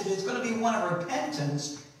message is going to be one of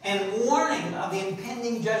repentance and warning of the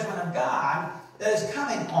impending judgment of God that is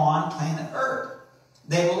coming on planet Earth.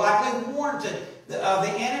 They will likely warn of the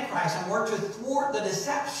Antichrist and work to thwart the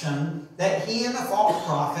deception that he and the false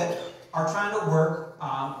prophet are trying to work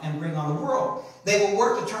and bring on the world. They will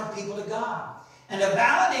work to turn people to God. And to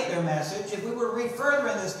validate their message, if we were to read further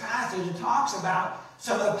in this passage, it talks about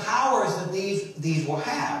some of the powers that these will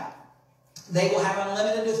have. They will have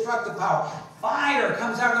unlimited destructive power. Fire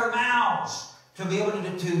comes out of their mouths to be able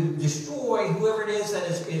to destroy whoever it is that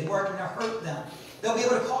is working to hurt them. They'll be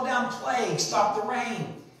able to call down plagues, stop the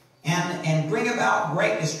rain, and bring about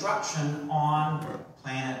great destruction on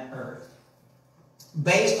planet Earth.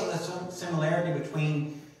 Based on the similarity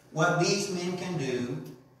between what these men can do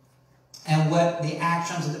and what the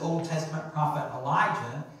actions of the Old Testament prophet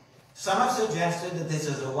Elijah, some have suggested that this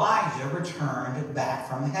is Elijah returned back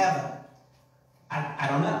from heaven. I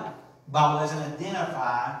don't know. The Bible doesn't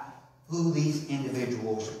identify who these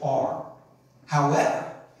individuals are.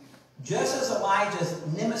 However, just as Elijah's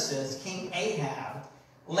nemesis, King Ahab,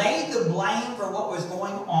 laid the blame for what was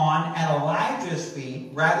going on at Elijah's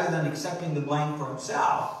feet rather than accepting the blame for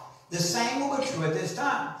himself, the same will be true at this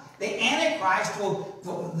time. The Antichrist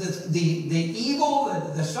the evil,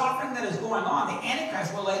 the suffering that is going on, the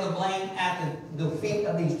Antichrist will lay the blame at the feet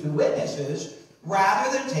of these 2 witnesses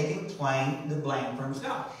rather than taking the blame for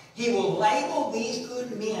himself. He will label these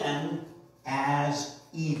good men as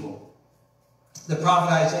evil. The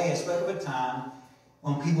prophet Isaiah spoke of a time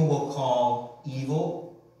when people will call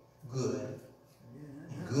evil good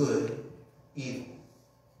and good evil.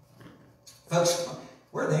 Folks,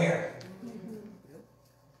 we're there.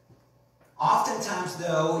 Oftentimes,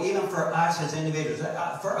 though, even for us as individuals,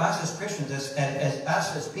 for us as Christians, as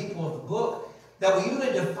us as people of the book, that we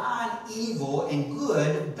usually define evil and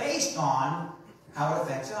good based on how it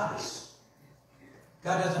affects us.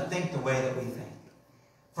 God doesn't think the way that we think.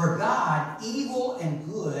 For God, evil and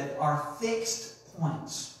good are fixed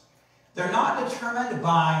points. They're not determined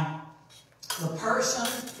by the person,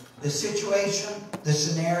 the situation, the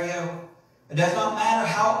scenario. It does not matter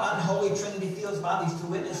how unholy Trinity feels about these 2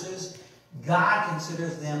 witnesses. God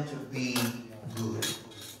considers them to be good.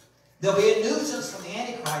 There'll be a nuisance from the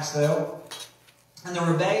Antichrist, though, and the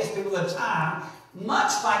rebellious people of the time,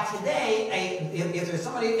 much like today, if there's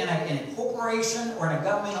somebody in a corporation or in a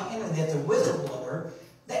governmental entity that's a whistleblower,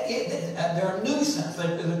 They're a nuisance.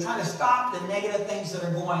 They're trying to stop the negative things that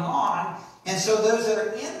are going on. And so those that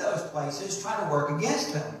are in those places try to work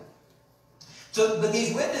against them. But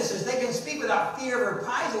these witnesses, they can speak without fear of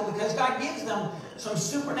reprisal because God gives them some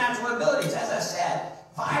supernatural abilities. As I said,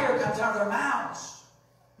 fire comes out of their mouths.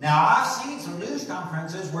 Now, I've seen some news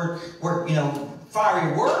conferences where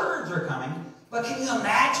fiery words are coming. But can you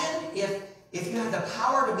imagine if you had the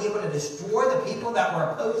power to be able to destroy the people that were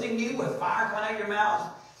opposing you with fire coming out of your mouths?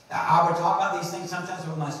 I would talk about these things sometimes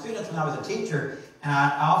with my students when I was a teacher, and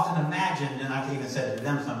I often imagined, and I've even said it to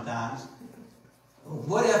them sometimes,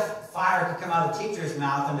 what if fire could come out of the teacher's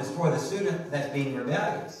mouth and destroy the student that's being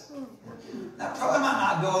rebellious? That probably might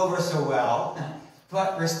not go over so well,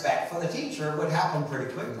 but respect for the teacher would happen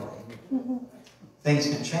pretty quickly. Things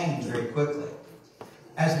can change very quickly.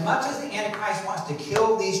 As much as the Antichrist wants to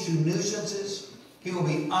kill these two nuisances, he will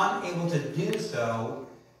be unable to do so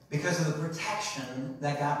because of the protection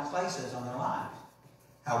that God places on their lives.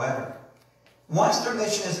 However, once their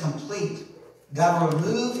mission is complete, God will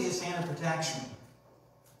remove his hand of protection.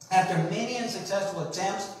 After many unsuccessful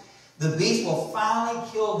attempts, the beast will finally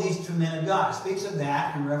kill these two men of God. It speaks of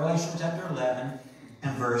that in Revelation chapter 11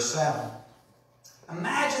 and verse 7.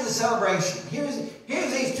 Imagine the celebration. Here's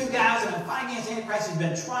these two guys that have been fighting against Antichrist. He's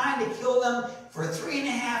been trying to kill them for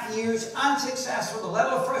 3.5 years, unsuccessful. The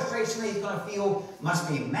level of frustration that he's going to feel must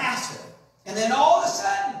be massive. And then all of a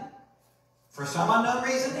sudden, for some unknown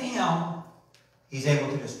reason to him, he's able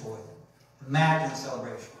to destroy them. Imagine the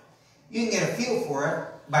celebration. You can get a feel for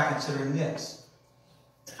it by considering this.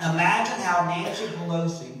 Imagine how Nancy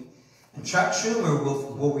Pelosi and Chuck Schumer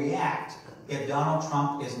will react if Donald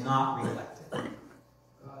Trump is not reelected.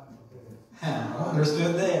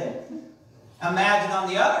 Understood then. Imagine, on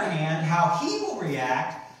the other hand, how he will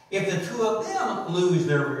react if the two of them lose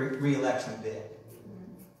their re-election bid.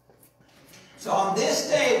 So on this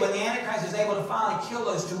day, when the Antichrist is able to finally kill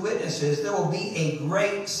those two witnesses, there will be a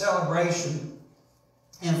great celebration.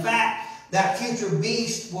 In fact, that future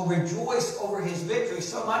beast will rejoice over his victory,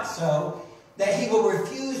 so much so that he will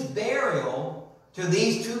refuse burial to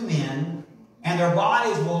these two men, and their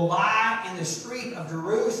bodies will lie in the street of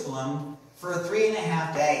Jerusalem for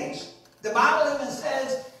 3.5 days. The Bible even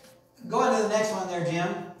says, go into the next one there,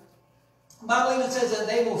 Jim. The Bible even says that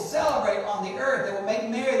they will celebrate on the earth. They will make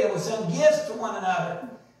merry. They will send gifts to one another.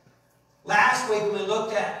 Last week we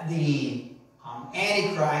looked at the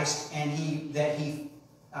Antichrist, and he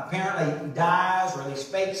apparently dies, or at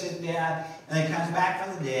least fakes his death, and then comes back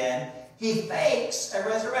from the dead. He fakes a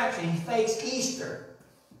resurrection. He fakes Easter.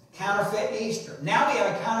 Counterfeit Easter. Now we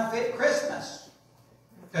have a counterfeit Christmas.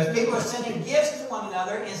 Because people are sending gifts to one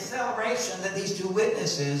another in celebration that these two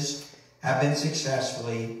witnesses have been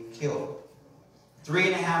successfully killed.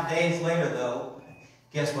 3.5 days later, though,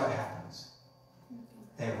 guess what happens?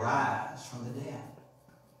 They rise from the dead.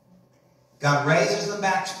 God raises them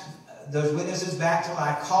back, those witnesses back to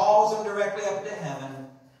life, calls them directly up to heaven,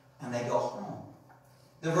 and they go home.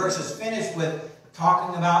 The verse is finished with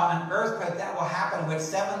talking about an earthquake that will happen, in which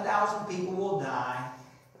 7,000 people will die,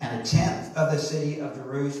 and 1/10 of the city of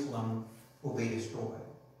Jerusalem will be destroyed.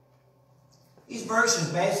 These verses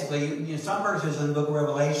basically, some verses in the book of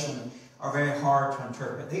Revelation are very hard to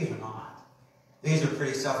interpret. These are not. These are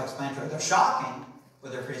pretty self-explanatory. They're shocking,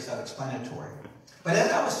 but they're pretty self-explanatory. But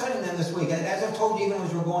as I was studying them this week, as I've told you even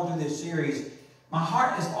as we're going through this series, my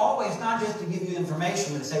heart is always not just to give you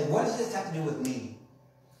information, but to say, what does this have to do with me?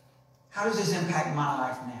 How does this impact my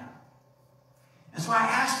life now? And so I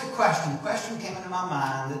asked a question. The question came into my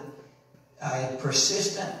mind, a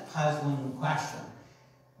persistent, puzzling question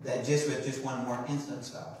that was just one more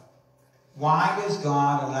instance of. Why does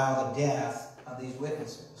God allow the death of these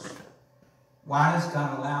witnesses? Why does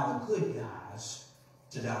God allow the good guys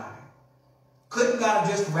to die? Couldn't God have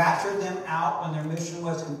just raptured them out when their mission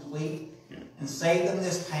was complete and saved them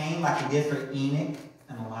this pain like he did for Enoch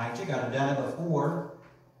and Elijah? God had done it before.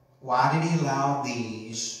 Why did he allow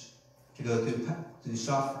these to go through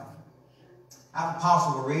suffering? I have a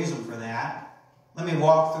possible reason for that. Let me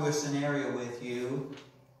walk through a scenario with you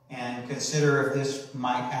and consider if this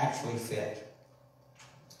might actually fit.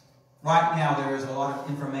 Right now, there is a lot of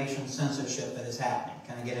information censorship that is happening.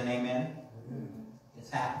 Can I get an amen? It's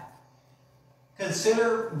happening.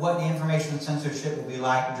 Consider what the information censorship will be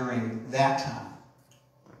like during that time.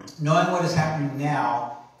 Knowing what is happening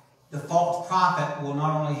now, the false prophet will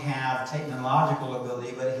not only have technological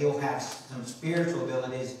ability, but he'll have some spiritual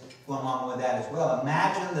abilities going along with that as well.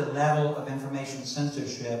 Imagine the level of information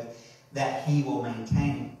censorship that he will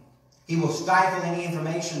maintain. He will stifle any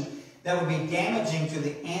information that would be damaging to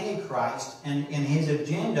the Antichrist and in his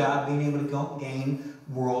agenda of being able to gain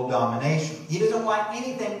world domination. He doesn't want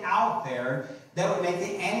anything out there that would make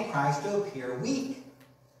the Antichrist to appear weak.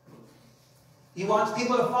 He wants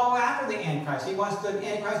people to follow after the Antichrist. He wants the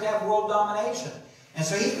Antichrist to have world domination. And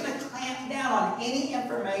so he's going to clamp down on any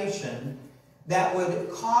information that would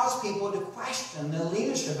cause people to question the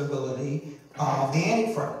leadership ability of the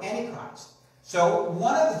Antichrist. So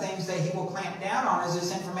one of the things that he will clamp down on is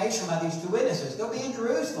this information about these two witnesses. They'll be in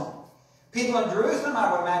Jerusalem. People in Jerusalem,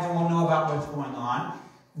 I would imagine, will know about what's going on.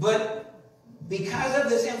 But because of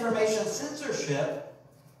this information censorship,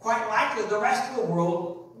 quite likely the rest of the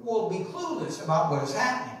world will be clueless about what is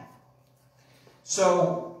happening.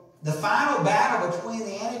 So the final battle between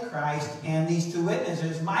the Antichrist and these two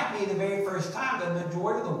witnesses might be the very first time that the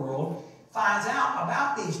majority of the world finds out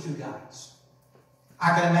about these two guys.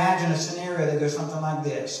 I can imagine a scenario that goes something like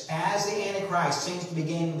this. As the Antichrist seems to be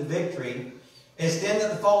gaining the victory, it's then that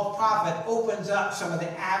the false prophet opens up some of the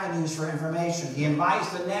avenues for information. He invites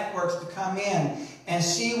the networks to come in and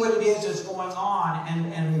see what it is that's going on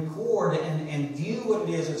and record and view what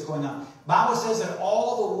it is that's going on. The Bible says that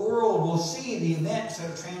all the world will see the events that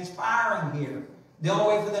are transpiring here. The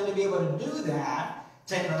only way for them to be able to do that,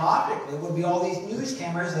 technologically, would be all these news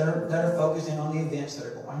cameras that are focusing on the events that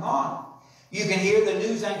are going on. You can hear the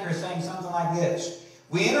news anchor saying something like this.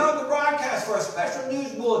 We interrupt the broadcast for a special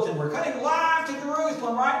news bulletin. We're cutting live to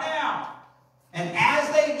Jerusalem right now. And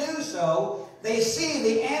as they do so, they see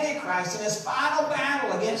the Antichrist in his final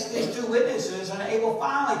battle against these two witnesses and are able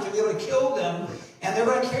finally to be able to kill them. And they're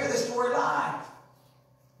going to carry the story live.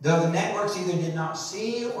 Though the networks either did not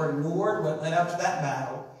see or ignored what led up to that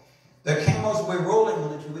battle, their cameras will be rolling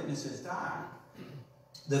when the two witnesses die.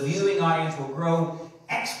 The viewing audience will grow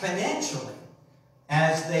exponentially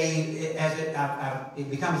as it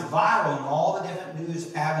becomes viral in all the different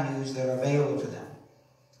news avenues that are available to them.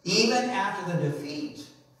 Even after the defeat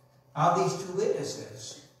of these two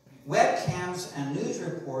witnesses, webcams and news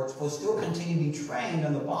reports will still continue to be trained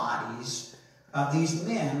on the bodies of these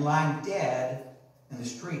men lying dead in the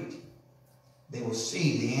street. They will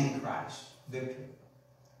see the Antichrist victory.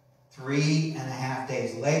 3.5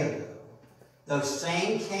 days later, though, those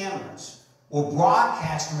same cameras will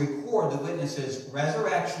broadcast and record the witnesses'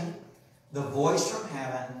 resurrection, the voice from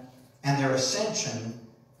heaven, and their ascension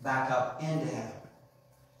back up into heaven.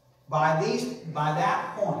 By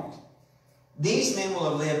that point, these men will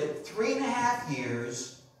have lived 3.5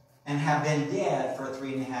 years and have been dead for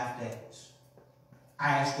 3.5 days. I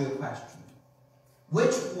ask you a question.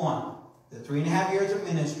 Which one, the 3.5 years of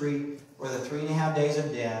ministry or the 3.5 days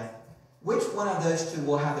of death, which one of those two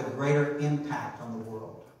will have the greater impact on the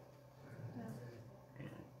world?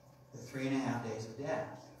 3.5 days of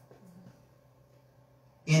death.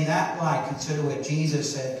 In that light, consider what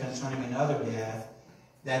Jesus said concerning another death,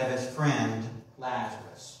 that of his friend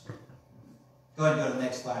Lazarus. Go ahead and go to the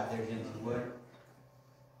next slide there, Jim, if you would.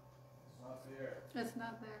 It's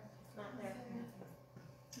not there. It's not there.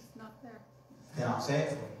 It's not there. Then I'll say it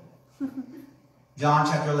for you. John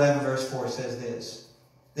chapter 11, verse 4 says this.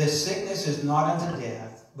 This sickness is not unto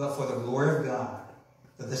death, but for the glory of God,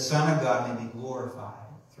 that the Son of God may be glorified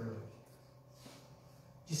through it.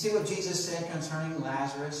 You see what Jesus said concerning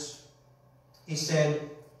Lazarus? He said,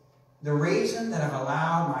 the reason that I've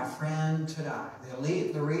allowed my friend to die,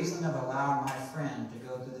 the reason I've allowed my friend to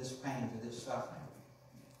go through this pain, through this suffering,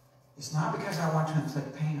 it's not because I want to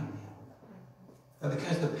inflict pain on him, but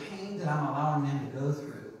because the pain that I'm allowing them to go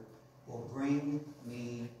through will bring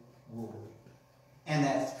me glory. And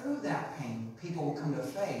that through that pain, people will come to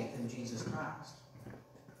faith in Jesus Christ.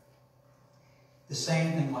 The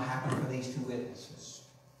same thing will happen for these two witnesses.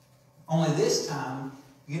 Only this time,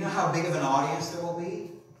 you know how big of an audience there will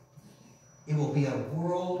be? It will be a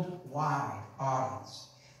worldwide audience.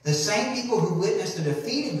 The same people who witnessed the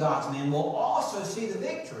defeat of God's men will also see the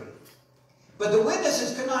victory. But the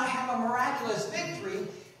witnesses could not have a miraculous victory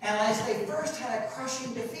unless they first had a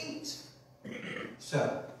crushing defeat.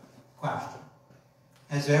 So, question.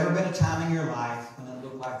 Has there ever been a time in your life when it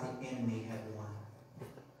looked like the enemy had won?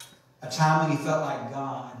 A time when you felt like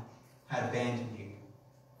God had abandoned you?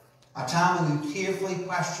 A time when you tearfully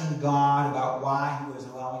questioned God about why He was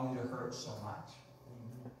allowing you to hurt so much?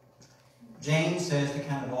 James says to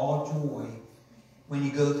count it all joy when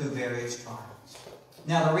you go through various trials.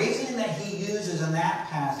 Now, the reason that he uses in that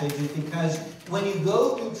passage is because when you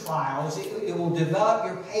go through trials, it will develop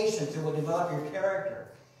your patience, it will develop your character.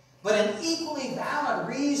 But an equally valid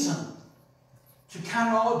reason to count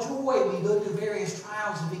it all joy when you go through various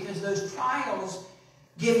trials is because those trials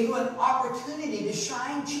give you an opportunity to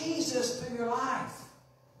shine Jesus through your life.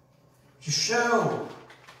 To show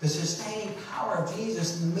the sustaining power of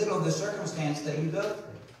Jesus in the middle of the circumstance that you go through.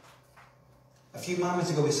 A few moments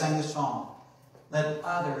ago we sang this song, "Let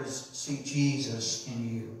others see Jesus in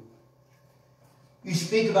you." You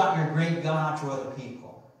speak about your great God to other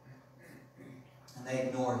people, and they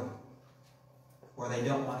ignore you, or they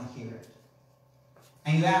don't want to hear it.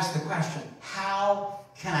 And you ask the question, how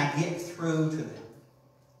can I get through to them?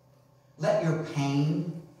 Let your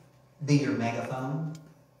pain be your megaphone.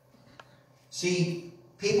 See,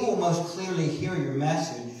 people will most clearly hear your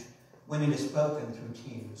message when it is spoken through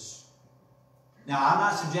tears. Now, I'm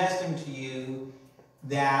not suggesting to you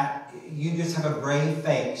that you just have a brave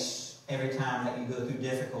face every time that you go through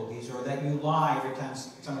difficulties, or that you lie every time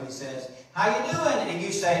somebody says, "How you doing?" and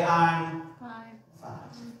you say, "I'm fine."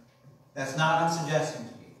 That's not what I'm suggesting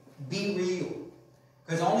to you. Be real.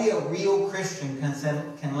 Because only a real Christian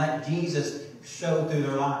can let Jesus show through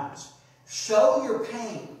their lives. Show your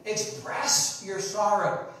pain. Express your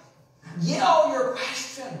sorrow. Yell your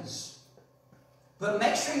questions. But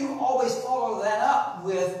make sure you always follow that up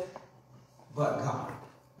with, "But God."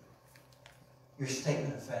 Your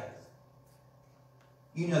statement of faith.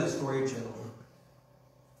 You know the story of Job.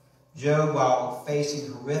 Job, while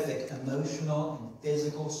facing horrific emotional and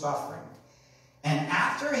physical suffering, and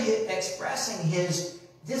after expressing his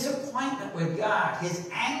disappointment with God, his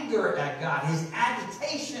anger at God, his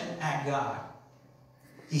agitation at God,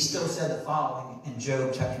 he still said the following in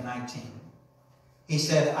Job chapter 19. He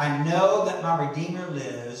said, "I know that my Redeemer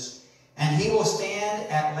lives, and he will stand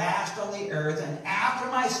at last on the earth, and after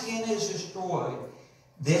my skin is destroyed,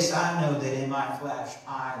 this I know, that in my flesh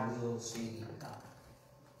I will see God."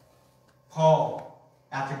 Paul,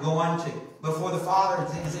 after going before the Father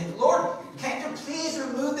and saying, "Lord, can't you please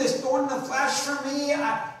remove this thorn in the flesh from me?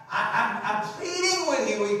 I'm pleading with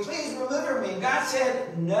you. Will you please remove it from me?" And God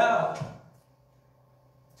said, "No."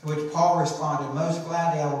 To which Paul responded, "Most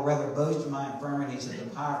gladly I will rather boast in my infirmities, that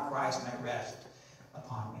the power of Christ may rest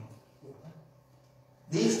upon me."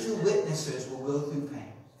 These two witnesses will go through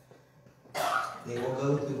pain. They will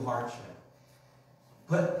go through hardship.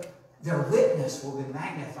 But their witness will be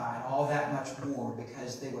magnified all that much more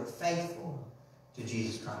because they were faithful to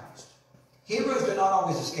Jesus Christ. Heroes do not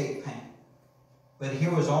always escape pain, but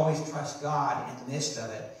heroes always trust God in the midst of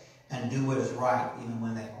it and do what is right even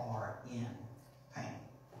when they are in pain.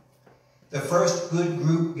 The first good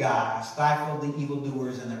group guys stifled the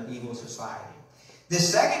evildoers in their evil society. The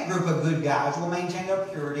second group of good guys will maintain their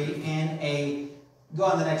purity in a... Go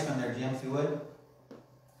on the next one there, Jim, if you would.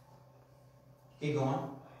 Keep going.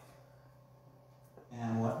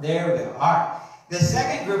 And what? There we go. All right. The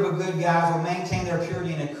second group of good guys will maintain their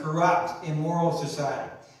purity in a corrupt, immoral society.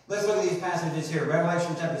 Let's look at these passages here.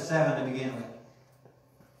 Revelation chapter 7 to begin with.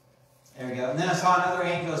 There we go. "And then I saw another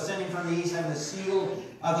angel ascending from the east, having the seal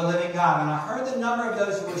of the living God. And I heard the number of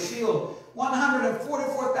those who were sealed,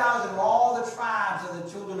 144,000 of all the tribes of the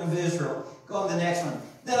children of Israel." Go on to the next one.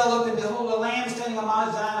 "Then I looked, and behold, a lamb standing on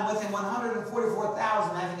Mount Zion, and with him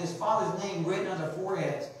 144,000, having his father's name written on their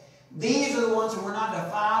foreheads. These are the ones who were not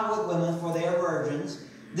defiled with women, for they are virgins.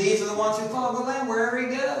 These are the ones who follow the Lamb wherever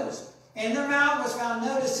he goes. In their mouth was found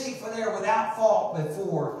no deceit, for they are without fault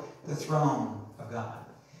before the throne of God."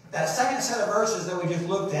 That second set of verses that we just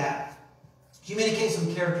looked at communicates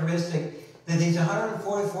some characteristic that these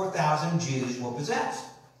 144,000 Jews will possess.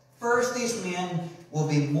 First, these men will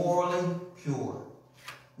be morally pure.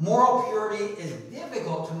 Moral purity is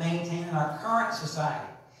difficult to maintain in our current society.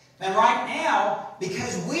 And right now,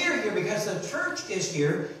 because we're here, because the church is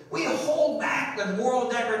here, we hold back the moral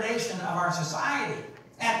degradation of our society.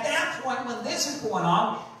 At that point, when this is going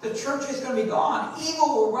on, the church is going to be gone. Evil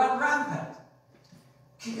will run rampant.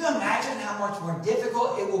 Can you imagine how much more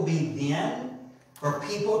difficult it will be then for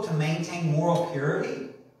people to maintain moral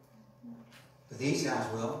purity? But these guys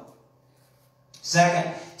will.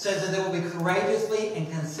 Second, it says that they will be courageously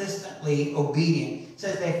and consistently obedient. It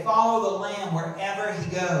says they follow the Lamb wherever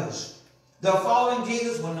he goes. Though following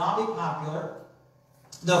Jesus will not be popular,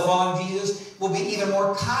 though following Jesus will be even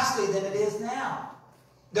more costly than it is now,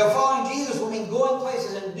 though following Jesus will mean going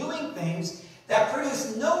places and doing things that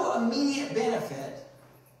produce no immediate benefit,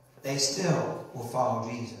 they still will follow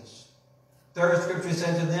Jesus. Third, Scripture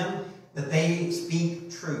says of them that they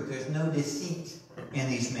speak truth. There's no deceit in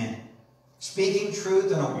these men. Speaking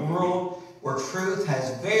truth in a world where truth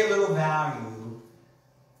has very little value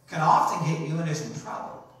can often get you into some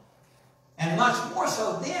trouble. And much more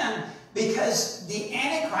so then, because the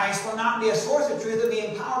Antichrist will not be a source of truth. It will be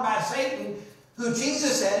empowered by Satan, who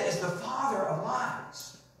Jesus said is the father of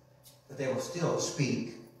lies. But they will still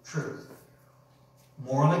speak truth.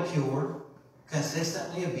 Morally pure,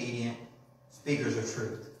 consistently obedient, speakers of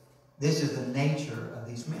truth. This is the nature of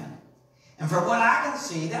these men. And from what I can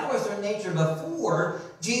see, that was their nature before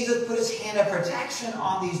Jesus put his hand of protection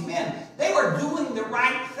on these men. They were doing the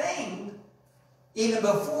right thing even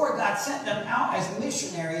before God sent them out as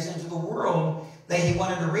missionaries into the world that he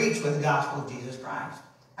wanted to reach with the gospel of Jesus Christ.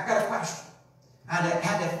 I got a question. I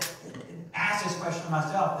had to ask this question to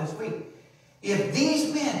myself this week. If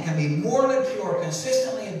these men can be morally pure,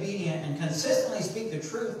 consistently obedient, and consistently speak the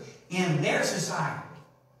truth in their society,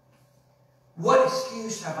 what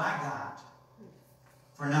excuse have I got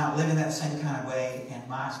for not living that same kind of way in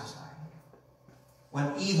my society?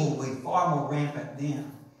 When evil will be far more rampant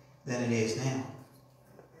then than it is now.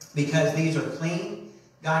 Because these are clean,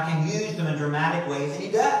 God can use them in dramatic ways, and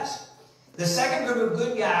he does. The second group of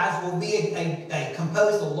good guys will be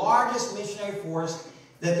compose the largest missionary force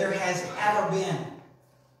that there has ever been.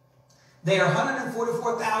 They are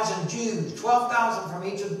 144,000 Jews, 12,000 from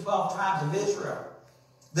each of the 12 tribes of Israel.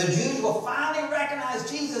 The Jews will finally recognize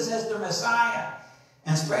Jesus as their Messiah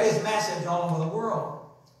and spread his message all over the world.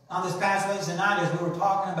 On this past Wednesday night, as we were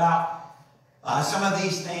talking about some of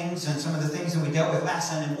these things and some of the things that we dealt with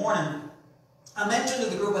last Sunday morning, I mentioned to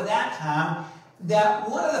the group at that time that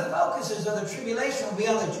one of the focuses of the tribulation will be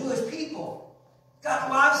on the Jewish people. God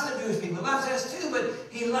loves the Jewish people. He loves us too, but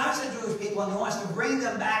he loves the Jewish people and he wants to bring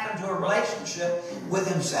them back into a relationship with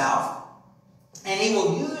himself. And he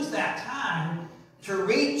will use that time to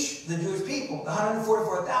reach the Jewish people. The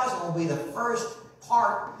 144,000 will be the first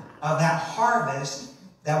part of that harvest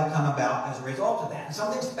that will come about as a result of that. And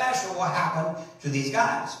something special will happen to these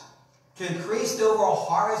guys. To increase the overall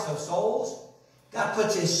harvest of souls, God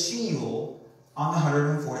puts his seal on the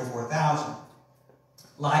 144,000.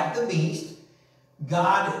 Like the beast,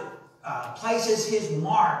 God places his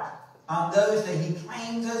mark on those that he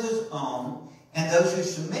claims as his own and those who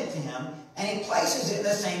submit to him, and he places it in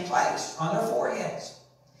the same place, on their foreheads.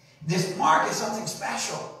 This mark is something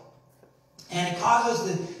special, and it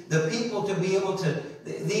causes the people to be able to,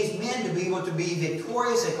 these men to be able to be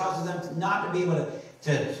victorious. It causes them not to be able to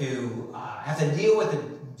have to deal with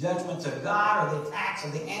the judgments of God or the attacks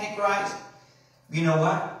of the Antichrist. You know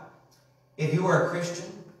what? If you are a Christian,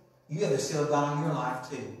 you have the seal of God on your life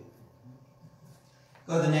too.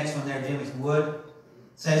 Go to the next one there, Jimmy's Wood. It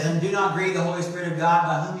says, and do not grieve the Holy Spirit of God,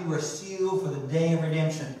 by whom you were sealed for the day of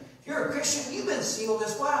redemption. If you're a Christian, you've been sealed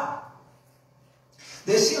as well.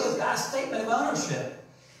 This seal is God's statement of ownership.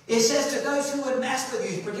 It says to those who would mess with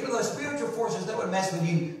you, particularly those spiritual forces that would mess with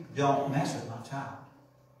you, don't mess with my child.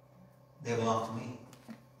 They belong to me.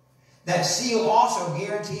 That seal also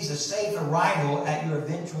guarantees a safe arrival at your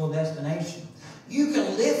eventual destination. You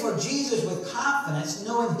can live for Jesus with confidence,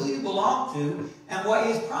 knowing who you belong to and what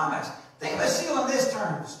he has promised. Think of a seal in this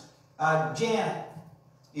terms. Janet,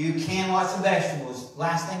 you can wash some vegetables.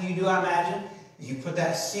 Last thing you do, I imagine, is you put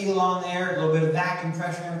that seal on there, a little bit of vacuum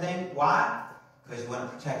pressure and everything. Why? Because you want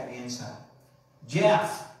to protect the inside.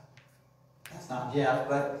 Jeff, that's not Jeff,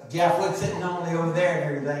 but Jeff was sitting only over there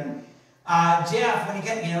and everything. Jeff, when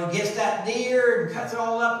he gets that deer and cuts it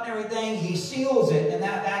all up and everything, he seals it in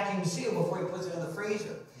that vacuum seal before he puts it in the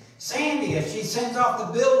freezer. Sandy, if she sends off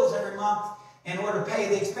the bills every month in order to pay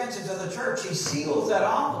the expenses of the church, she seals that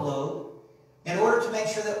envelope in order to make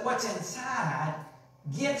sure that what's inside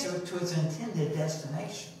gets her to its intended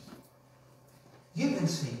destination. You've been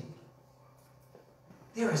sealed.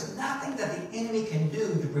 There is nothing that the enemy can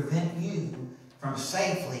do to prevent you from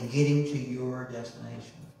safely getting to your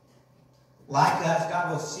destination. Like us,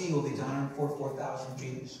 God will seal these 144,000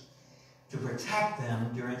 Jews to protect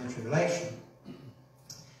them during the tribulation.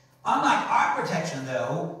 Unlike our protection,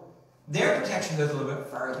 though, their protection goes a little bit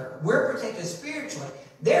further. We're protected spiritually.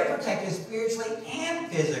 They're protected spiritually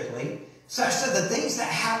and physically, such that the things that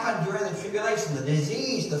happen during the tribulation, the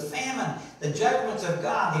disease, the famine, the judgments of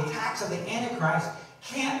God, the attacks of the Antichrist,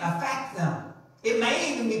 can't affect them. It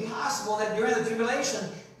may even be possible that during the tribulation,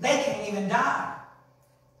 they can't even die.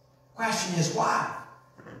 Question is, why?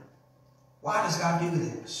 Why does God do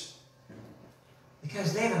this?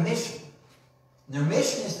 Because they have a mission. And their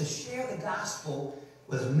mission is to share the gospel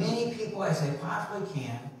with as many people as they possibly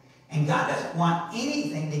can. And God doesn't want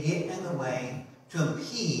anything to get in the way to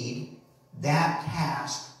impede that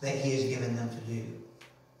task that he has given them to do.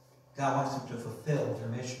 God wants them to fulfill their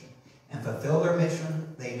mission. And fulfill their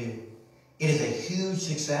mission, they do. It is a huge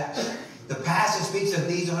success. The passage speaks of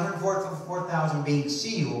these 144,000 being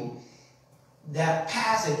sealed. That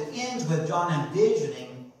passage ends with John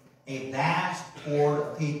envisioning a vast horde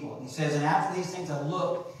of people. He says, and after these things I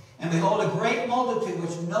looked, and behold, a great multitude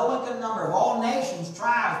which no one can number, of all nations,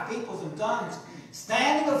 tribes, peoples, and tongues,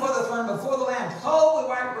 standing before the throne, before the Lamb, clothed with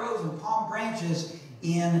white robes and palm branches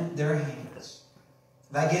in their hands.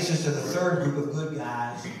 That gets us to the third group of good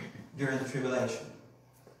guys during the tribulation.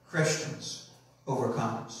 Christians,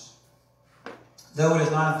 overcomers. Though it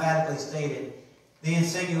is not emphatically stated, the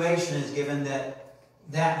insinuation is given that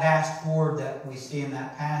vast horde that we see in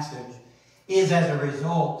that passage is as a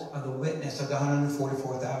result of the witness of the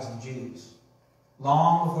 144,000 Jews.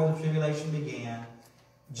 Long before the tribulation began,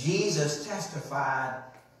 Jesus testified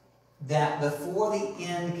that before the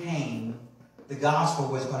end came, the gospel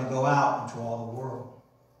was going to go out into all the world.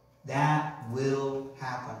 That will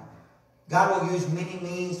happen. God will use many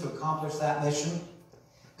means to accomplish that mission.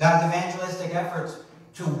 God's evangelistic efforts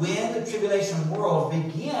to win the tribulation world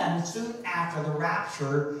begin soon after the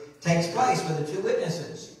rapture takes place with the two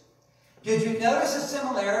witnesses. Did you notice the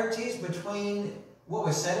similarities between what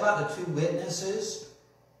was said about the two witnesses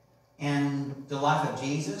and the life of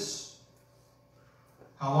Jesus?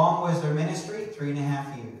 How long was their ministry?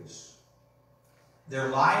 3.5 years. Their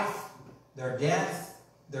life, their death,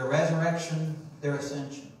 their resurrection, their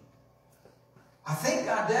ascension. I think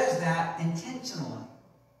God does that intentionally.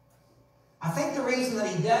 I think the reason that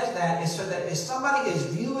he does that is so that if somebody is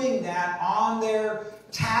viewing that on their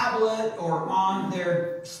tablet or on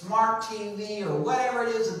their smart TV or whatever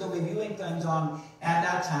it is that they'll be viewing things on at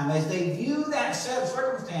that time, as they view that set of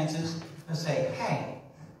circumstances, they'll say, hey,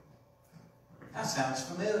 that sounds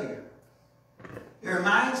familiar. It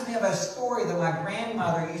reminds me of a story that my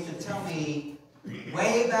grandmother used to tell me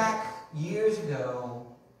way back years ago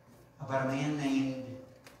about a man named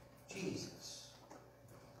Jesus.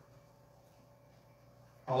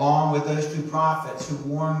 Along with those two prophets who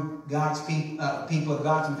warned God's people of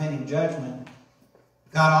God's impending judgment,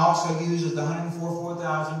 God also uses the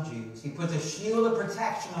 144,000 Jews. He puts a shield of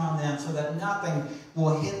protection on them so that nothing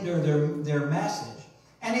will hinder their message.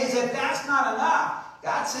 And as if that's not enough,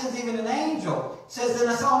 God sends even an angel. It says, then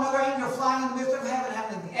I saw another angel flying in the midst of heaven,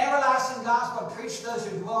 having the everlasting gospel to preach to those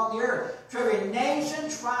who dwell on the earth, to every nation,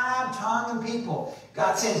 tribe, tongue, and people.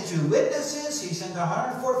 God sends two witnesses. He sends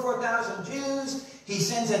 144,000 Jews. He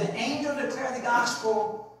sends an angel to declare the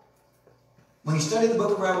gospel. When you study the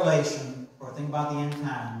book of Revelation, or think about the end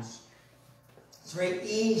times, it's very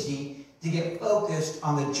easy to get focused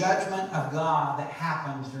on the judgment of God that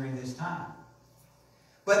happens during this time.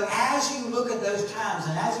 But as you look at those times,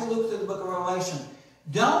 and as you look through the book of Revelation,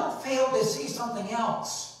 don't fail to see something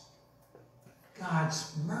else.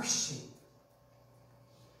 God's mercy.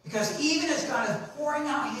 Because even as God is pouring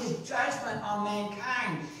out his judgment on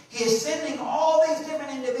mankind, he is sending all these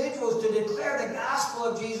different individuals to declare the gospel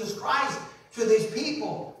of Jesus Christ to these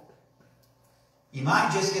people. You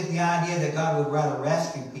might just get the idea that God would rather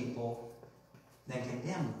rescue people than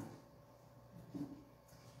condemn them.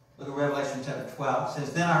 Look at Revelation chapter 12. It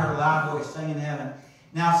says, then I heard a loud voice saying in heaven,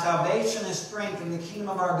 now salvation and strength and the kingdom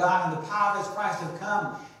of our God and the power of his Christ have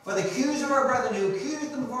come. For the accuser of our brethren who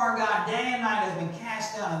accused them before our God day and night has been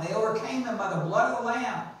cast down, and they overcame them by the blood of the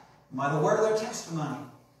Lamb and by the word of their testimony.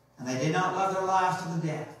 And they did not love their lives to the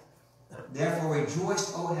death. Therefore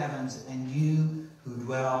rejoice, O heavens, and you who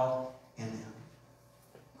dwell in them.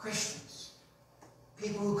 Christians,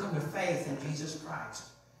 people who come to faith in Jesus Christ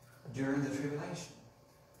during the tribulation.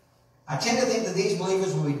 I tend to think that these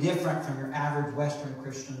believers will be different from your average Western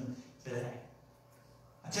Christian today.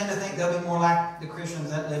 I tend to think they'll be more like the Christians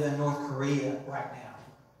that live in North Korea right now,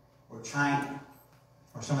 or China,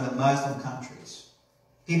 or some of the Muslim countries.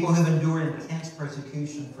 People who've endured intense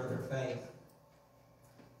persecution for their faith.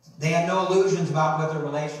 They have no illusions about what their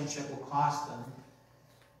relationship will cost them.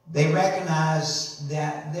 They recognize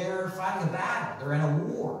that they're fighting a battle. They're in a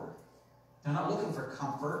war. They're not looking for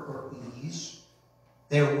comfort or ease.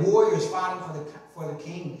 They're warriors fighting for the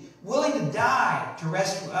king, willing to die to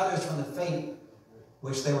rescue others from the fate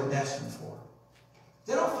which they were destined for.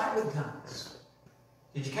 They don't fight with guns.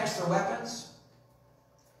 Did you catch their weapons?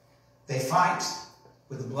 They fight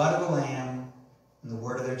with the blood of the Lamb and the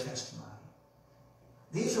word of their testimony.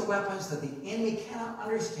 These are weapons that the enemy cannot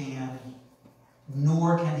understand,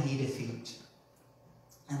 nor can he defeat.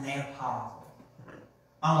 And they are powerful.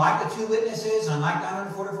 Unlike the two witnesses, unlike the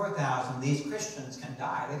 144,000, these Christians can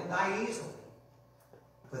die. They can die easily.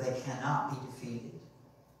 But they cannot be defeated.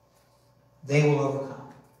 They will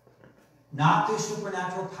overcome. Not through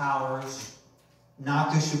supernatural powers,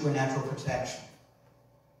 not through supernatural protection,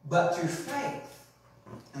 but through faith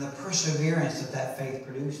and the perseverance that faith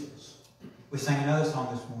produces. We sang another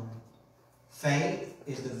song this morning. Faith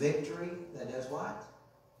is the victory that does what?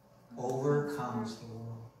 Overcomes the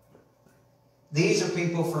world. These are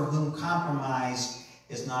people for whom compromise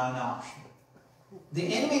is not an option.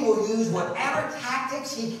 The enemy will use whatever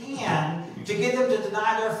tactics he can to get them to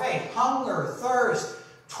deny their faith. Hunger, thirst,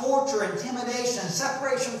 torture, intimidation,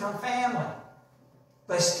 separation from family.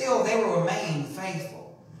 but still they will remain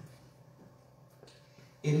faithful.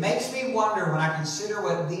 It makes me wonder when I consider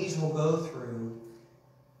what these will go through,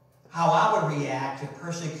 how I would react if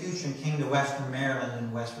persecution came to Western Maryland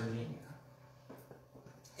and West Virginia.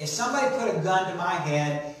 If somebody put a gun to my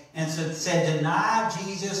head and said, deny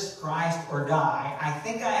Jesus Christ or die, I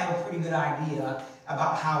think I have a pretty good idea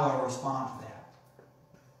about how I'll respond to that.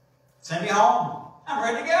 Send me home. I'm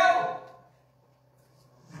ready to go.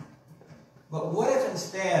 But what if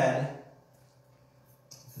instead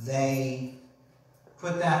they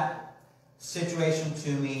put that situation to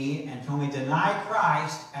me and told me, deny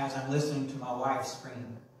Christ as I'm listening to my wife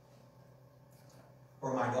scream,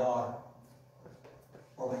 or my daughter,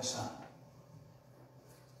 or my son?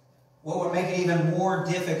 What would make it even more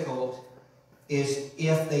difficult is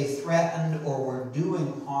if they threatened or were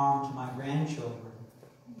doing harm to my grandchildren,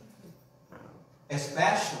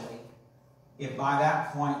 especially if by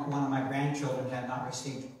that point one of my grandchildren had not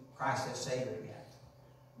received Christ as Savior yet.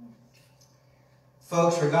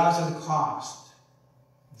 Folks, regardless of the cost,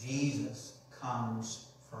 Jesus comes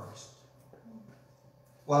first.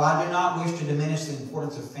 While I do not wish to diminish the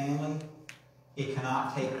importance of family, it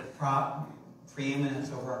cannot take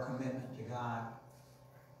preeminence over our commitment to God.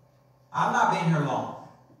 I've not been here long,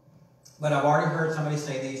 but I've already heard somebody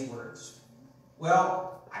say these words. Well,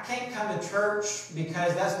 I can't come to church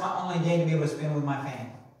because that's my only day to be able to spend with my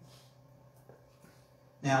family.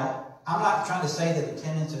 Now, I'm not trying to say that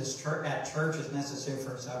attendance at church is necessary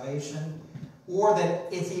for salvation, or that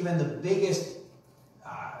it's even the biggest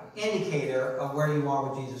indicator of where you are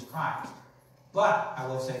with Jesus Christ. But I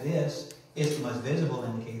will say this, it's the most visible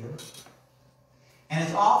indicator. And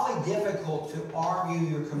it's awfully difficult to argue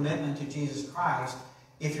your commitment to Jesus Christ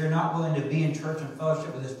if you're not willing to be in church and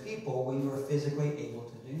fellowship with His people when you are physically able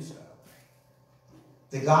to do so.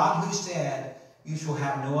 The God who said, "You shall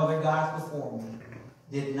have no other gods before me,"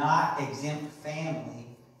 did not exempt family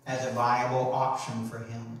as a viable option for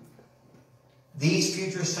Him. These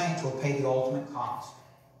future saints will pay the ultimate cost.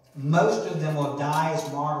 Most of them will die as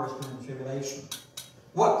martyrs during the tribulation.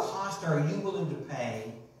 What cost are you willing to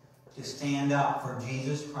pay to stand up for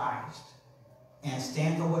Jesus Christ and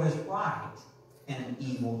stand for what is right in an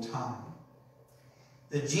evil time?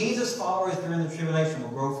 The Jesus followers during the tribulation will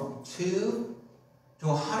grow from 2 to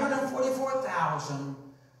 144,000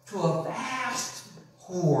 to a vast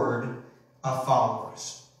horde of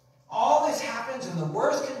followers. All this happens in the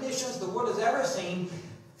worst conditions the world has ever seen,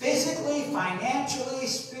 physically, financially,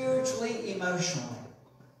 spiritually, emotionally.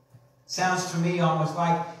 Sounds to me almost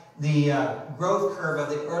like the growth curve of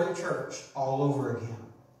the early church all over again.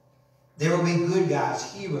 There will be good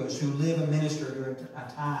guys, heroes who live and minister during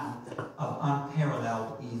a time of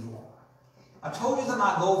unparalleled evil. I told you that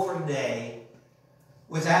my goal for today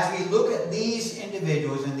was, as we look at these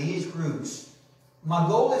individuals and these groups, my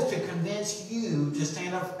goal is to convince you to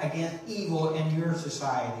stand up against evil in your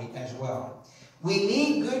society as well. We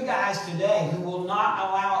need good guys today who will not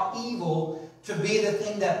allow evil to be the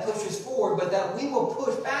thing that pushes forward, but that we will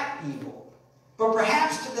push back evil. But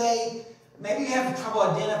perhaps today, maybe you have trouble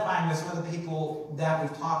identifying with some of the people that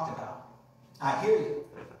we've talked about. I hear you.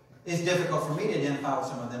 It's difficult for me to identify with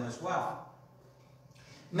some of them as well.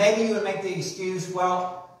 Maybe you would make the excuse,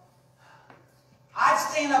 well, I'd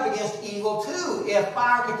stand up against evil too if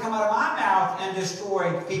fire could come out of my mouth and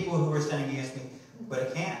destroy people who were standing against me. But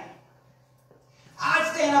it can't.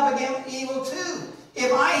 I'd stand up against evil too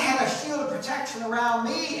if I had a shield of protection around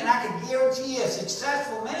me and I could guarantee a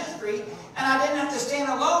successful ministry and I didn't have to stand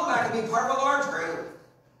alone, but I could be part of a large group.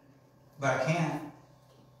 But I can't.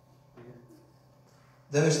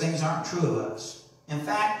 Those things aren't true of us. In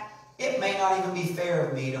fact, it may not even be fair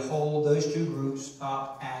of me to hold those two groups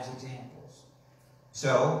up as examples.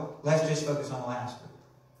 So, let's just focus on the last group.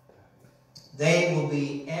 They will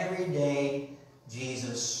be everyday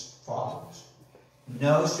Jesus followers.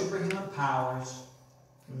 No superhuman powers,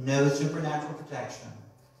 no supernatural protection,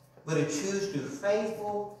 but who choose to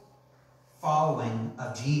faithful following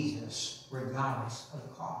of Jesus regardless of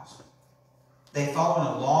the cost. They follow in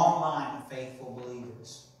a long line of faithful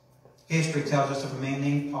believers. History tells us of a man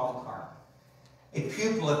named Polycarp, a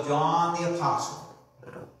pupil of John the Apostle.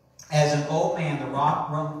 As an old man,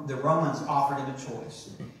 the Romans offered him a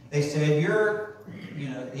choice. They said,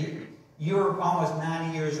 you're almost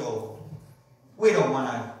 90 years old. We don't want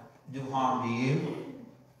to do harm to you.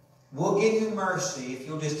 We'll give you mercy if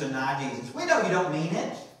you'll just deny Jesus. We know you don't mean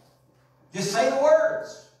it. Just say the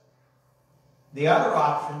words. The other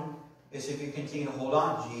option is, if you continue to hold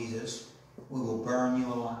on to Jesus, we will burn you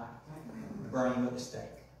alive. Burn you at the stake.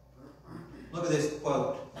 Look at this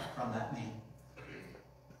quote from that man.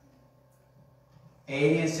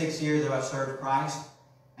 86 years have I served Christ,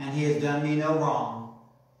 and he has done me no wrong.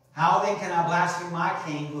 How then can I blaspheme my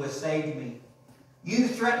King who has saved me? You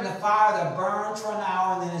threaten the fire that burns for an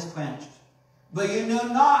hour and then is quenched. But you know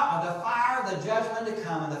not of the fire of the judgment to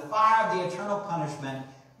come and the fire of the eternal punishment.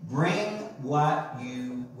 Bring what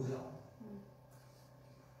you will.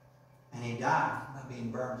 And he died by being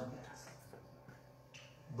burned to death.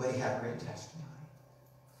 But he had a great testimony.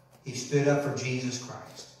 He stood up for Jesus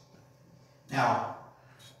Christ. Now,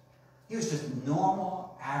 he was just a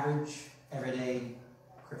normal, average, everyday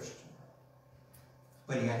Christian.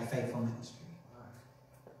 But he had a faithful ministry.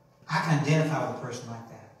 I can identify with a person like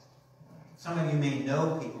that. Some of you may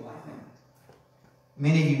know people like that.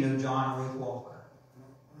 Many of you know John and Ruth Walker.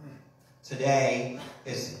 Today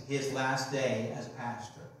is his last day as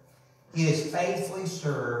pastor. He has faithfully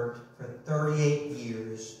served for 38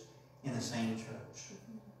 years in the same church.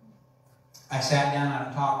 I sat down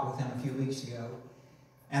and talked with him a few weeks ago.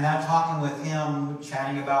 And that talking with him,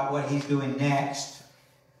 chatting about what he's doing next,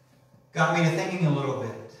 got me to thinking a little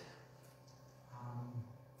bit.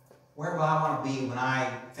 Where will I want to be when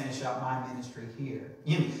I finish up my ministry here?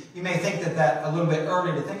 You may think that a little bit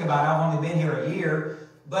early to think about. I've only been here a year.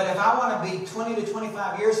 But if I want to be 20 to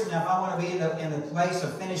 25 years from now, if I want to be in the place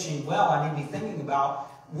of finishing well, I need to be thinking about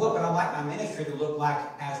what would I like my ministry to look like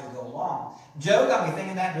as we go along. Joe got me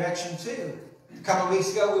thinking that direction too. A couple of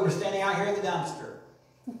weeks ago, we were standing out here in the dumpster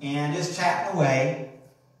and just chatting away.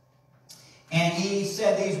 And he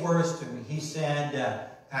said these words to me. He said,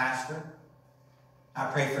 Pastor, I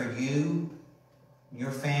pray for you,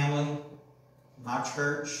 your family, my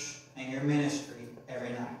church, and your ministry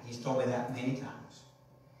every night. He's told me that many times.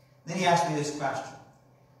 Then he asked me this question.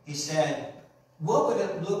 He said, what would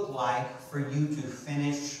it look like for you to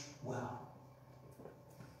finish well?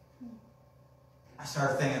 I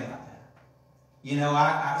started thinking about that. You know,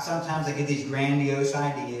 sometimes I get these grandiose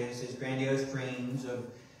ideas, these grandiose dreams of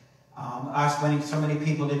us winning so many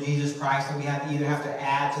people to Jesus Christ that we either have to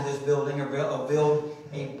add to this building or build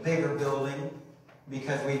a bigger building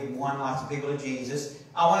because we've won lots of people to Jesus.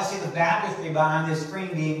 I want to see the baptistry behind this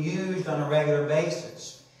screen being used on a regular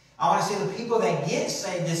basis. I want to see the people that get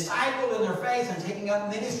saved, discipled in their faith and taking up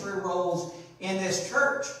ministry roles in this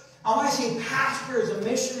church. I want to see pastors and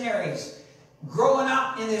missionaries growing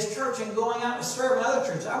up in this church and going out to serve in other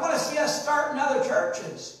churches. I want to see us starting other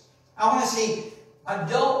churches. I want to see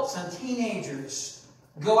adults and teenagers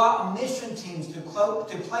go out on mission teams to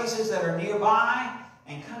places that are nearby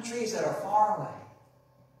and countries that are far away.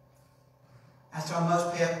 That's how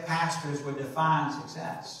most pastors would define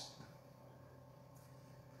success.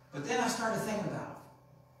 But then I started thinking about,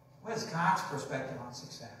 what is God's perspective on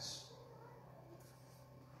success?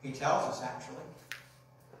 He tells us, actually,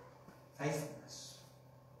 faithfulness.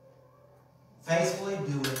 Faithfully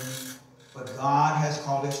doing what God has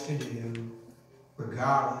called us to do,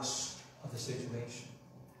 regardless of the situation.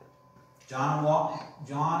 John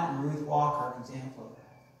and Ruth Walker are an example of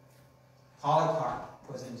that.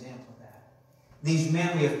 Polycarp was an example of that. These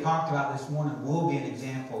men we have talked about this morning will be an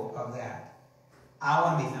example of that. I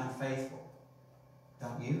want to be found faithful.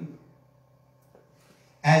 Don't you?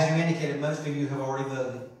 As you indicated, most of you have already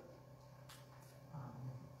voted.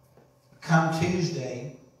 Come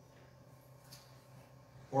Tuesday,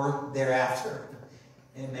 or thereafter,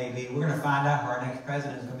 it may be, we're going to find out who our next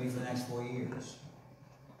president is going to be for the next 4 years.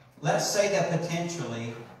 Let's say that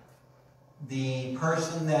potentially the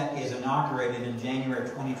person that is inaugurated in January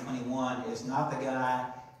of 2021 is not the guy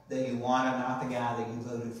that you want and not the guy that you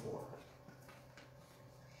voted for.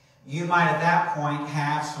 You might at that point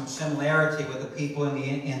have some similarity with the people in the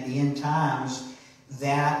end times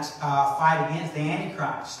that fight against the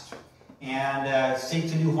Antichrist and seek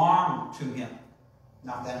to do harm to him.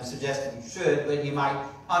 Not that I'm suggesting you should, but you might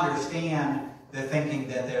understand the thinking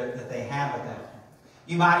that they have at that point.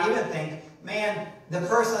 You might even think, man, the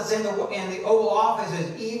person that's in the Oval Office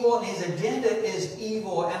is evil and his agenda is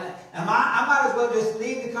evil, and I might as well just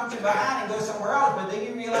leave the country behind and go somewhere else. But then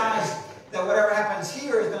you realize that whatever happens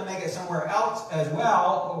here is going to make it somewhere else as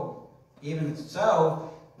well. Even so,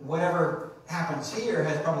 whatever happens here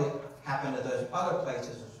has probably happened at those other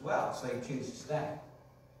places as well, so you choose to stay.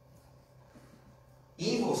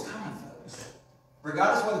 Evil's coming, folks.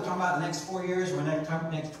 Regardless of whether we're talking about the next 4 years or the next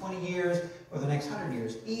 20 years or the next 100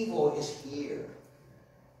 years, evil is here.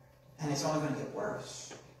 And it's only going to get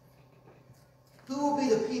worse. Who will be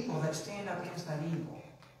the people that stand up against that evil?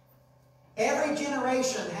 Every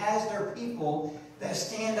generation has their people that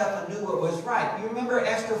stand up and do what was right. You remember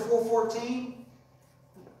Esther 4:14?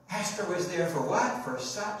 Esther was there for what? For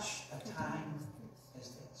such a time as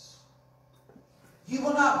this. You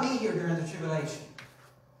will not be here during the tribulation.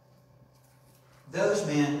 Those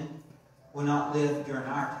men will not live during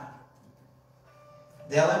our time.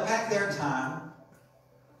 They'll impact their time.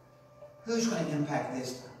 Who's going to impact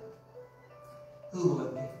this time? Who will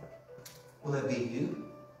it be? Will it be you?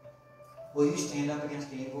 Will you stand up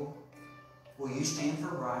against evil? Will you stand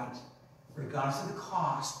for right, regardless of the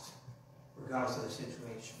cost, regardless of the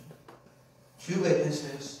situation? 2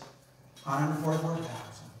 witnesses, 144,000,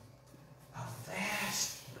 a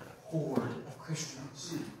vast horde of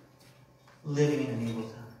Christians living in an evil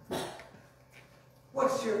time.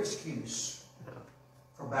 What's your excuse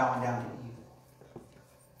for bowing down to evil?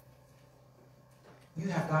 You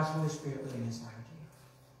have God's Holy Spirit living inside of you.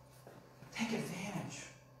 Take advantage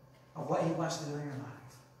of what He wants to do in your life.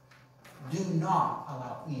 Do not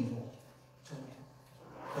allow evil to win.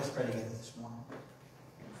 Let's pray together this morning.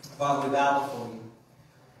 Father, we bow before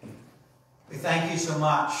you. We thank you so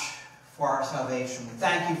much for our salvation. We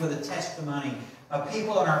thank you for the testimony of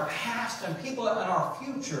people in our past and people in our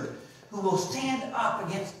future who will stand up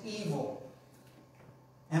against evil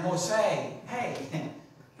and will say, hey,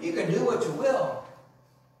 you can do what you will,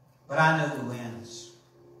 but I know who wins,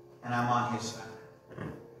 and I'm on His side.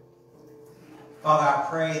 Father, I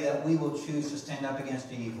pray that we will choose to stand up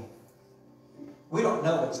against evil. We don't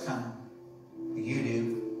know what's coming, but you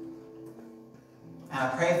do. And I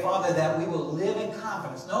pray, Father, that we will live in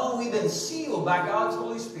confidence, knowing we've been sealed by God's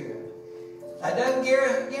Holy Spirit. That doesn't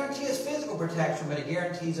guarantee us physical protection, but it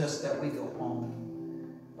guarantees us that we go home.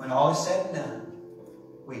 When all is said and done,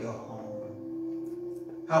 we go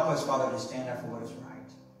home. Help us, Father, to stand up for what is right,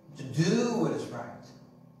 to do what is right,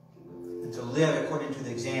 and to live according to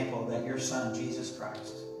the example that your Son, Jesus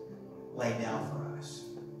Christ, laid down for us.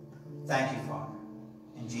 Thank you, Father.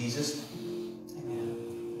 In Jesus' name,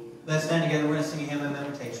 amen. Let's stand together. We're going to sing a hymn of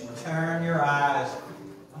meditation. Turn your eyes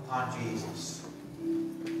upon Jesus.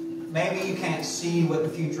 Maybe you can't see what the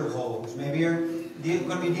future holds. Maybe you're going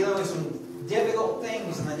to be dealing with some difficult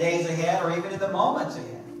things in the days ahead or even in the moments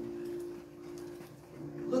ahead.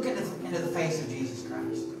 Look into the face of Jesus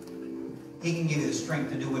Christ. He can give you the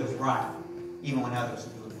strength to do what is right, even when others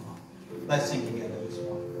are doing wrong. Let's sing together this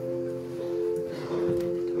morning.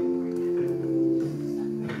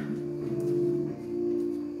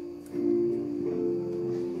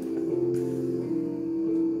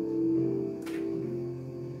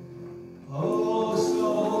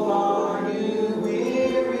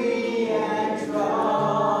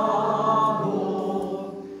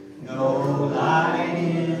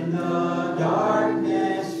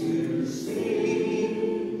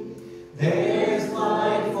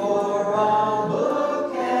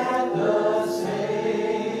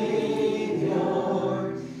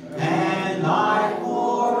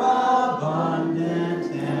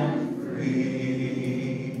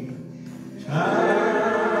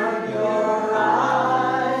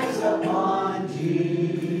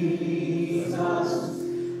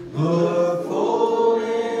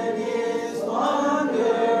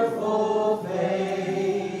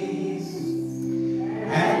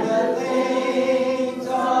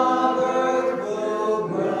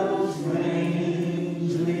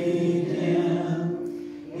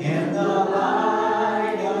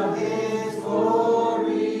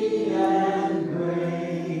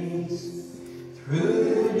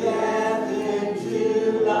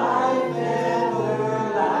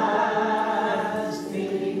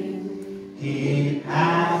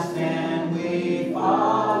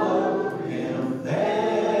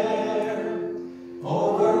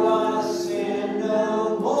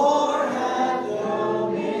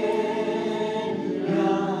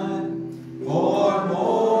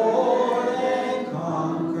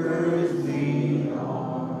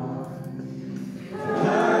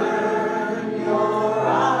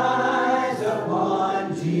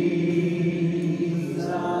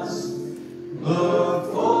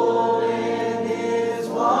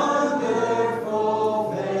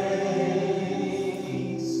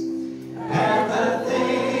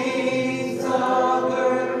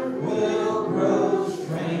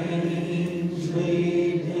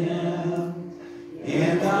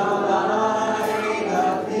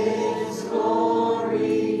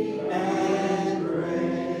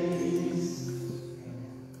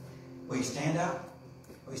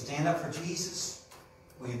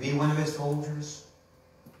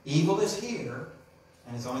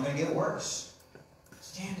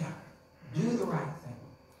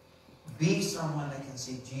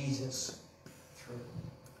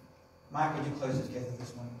 Mike, would you close us together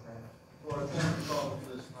this morning in prayer? Lord, thank you, Father,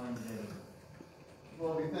 for this time together.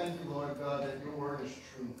 Lord, we thank you, Lord God, that your word is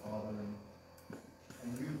true, Father,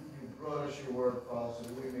 and you brought us your word, Father, so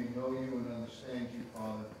that we may know you and understand you,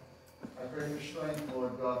 Father. I pray for strength strength,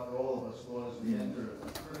 Lord God, for all of us, Lord, as we enter a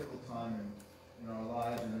critical time in our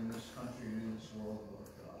lives and in this country and in this world, Lord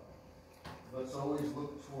God. Let's always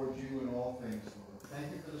look toward you in all things, Lord.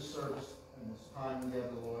 Thank you for the service and this time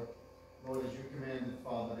together, Lord. Lord, as you commanded,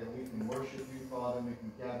 Father, that we can worship you, Father, and we can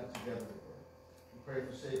gather together, Lord. We pray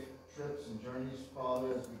for safe trips and journeys, Father,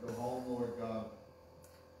 as we go home, Lord God.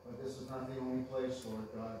 But this is not the only place, Lord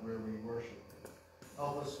God, where we worship you.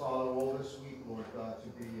 Help us, Father, all this week, Lord God, to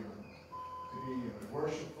be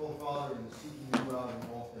worshipful, Father, and seeking you out in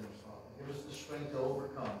all things, Father. Give us the strength to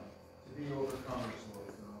overcome, to be overcomers, Lord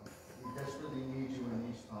God. We desperately need you in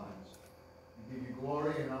these times. We give you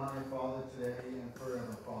glory and honor, Father, today and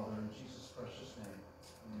forever, Father.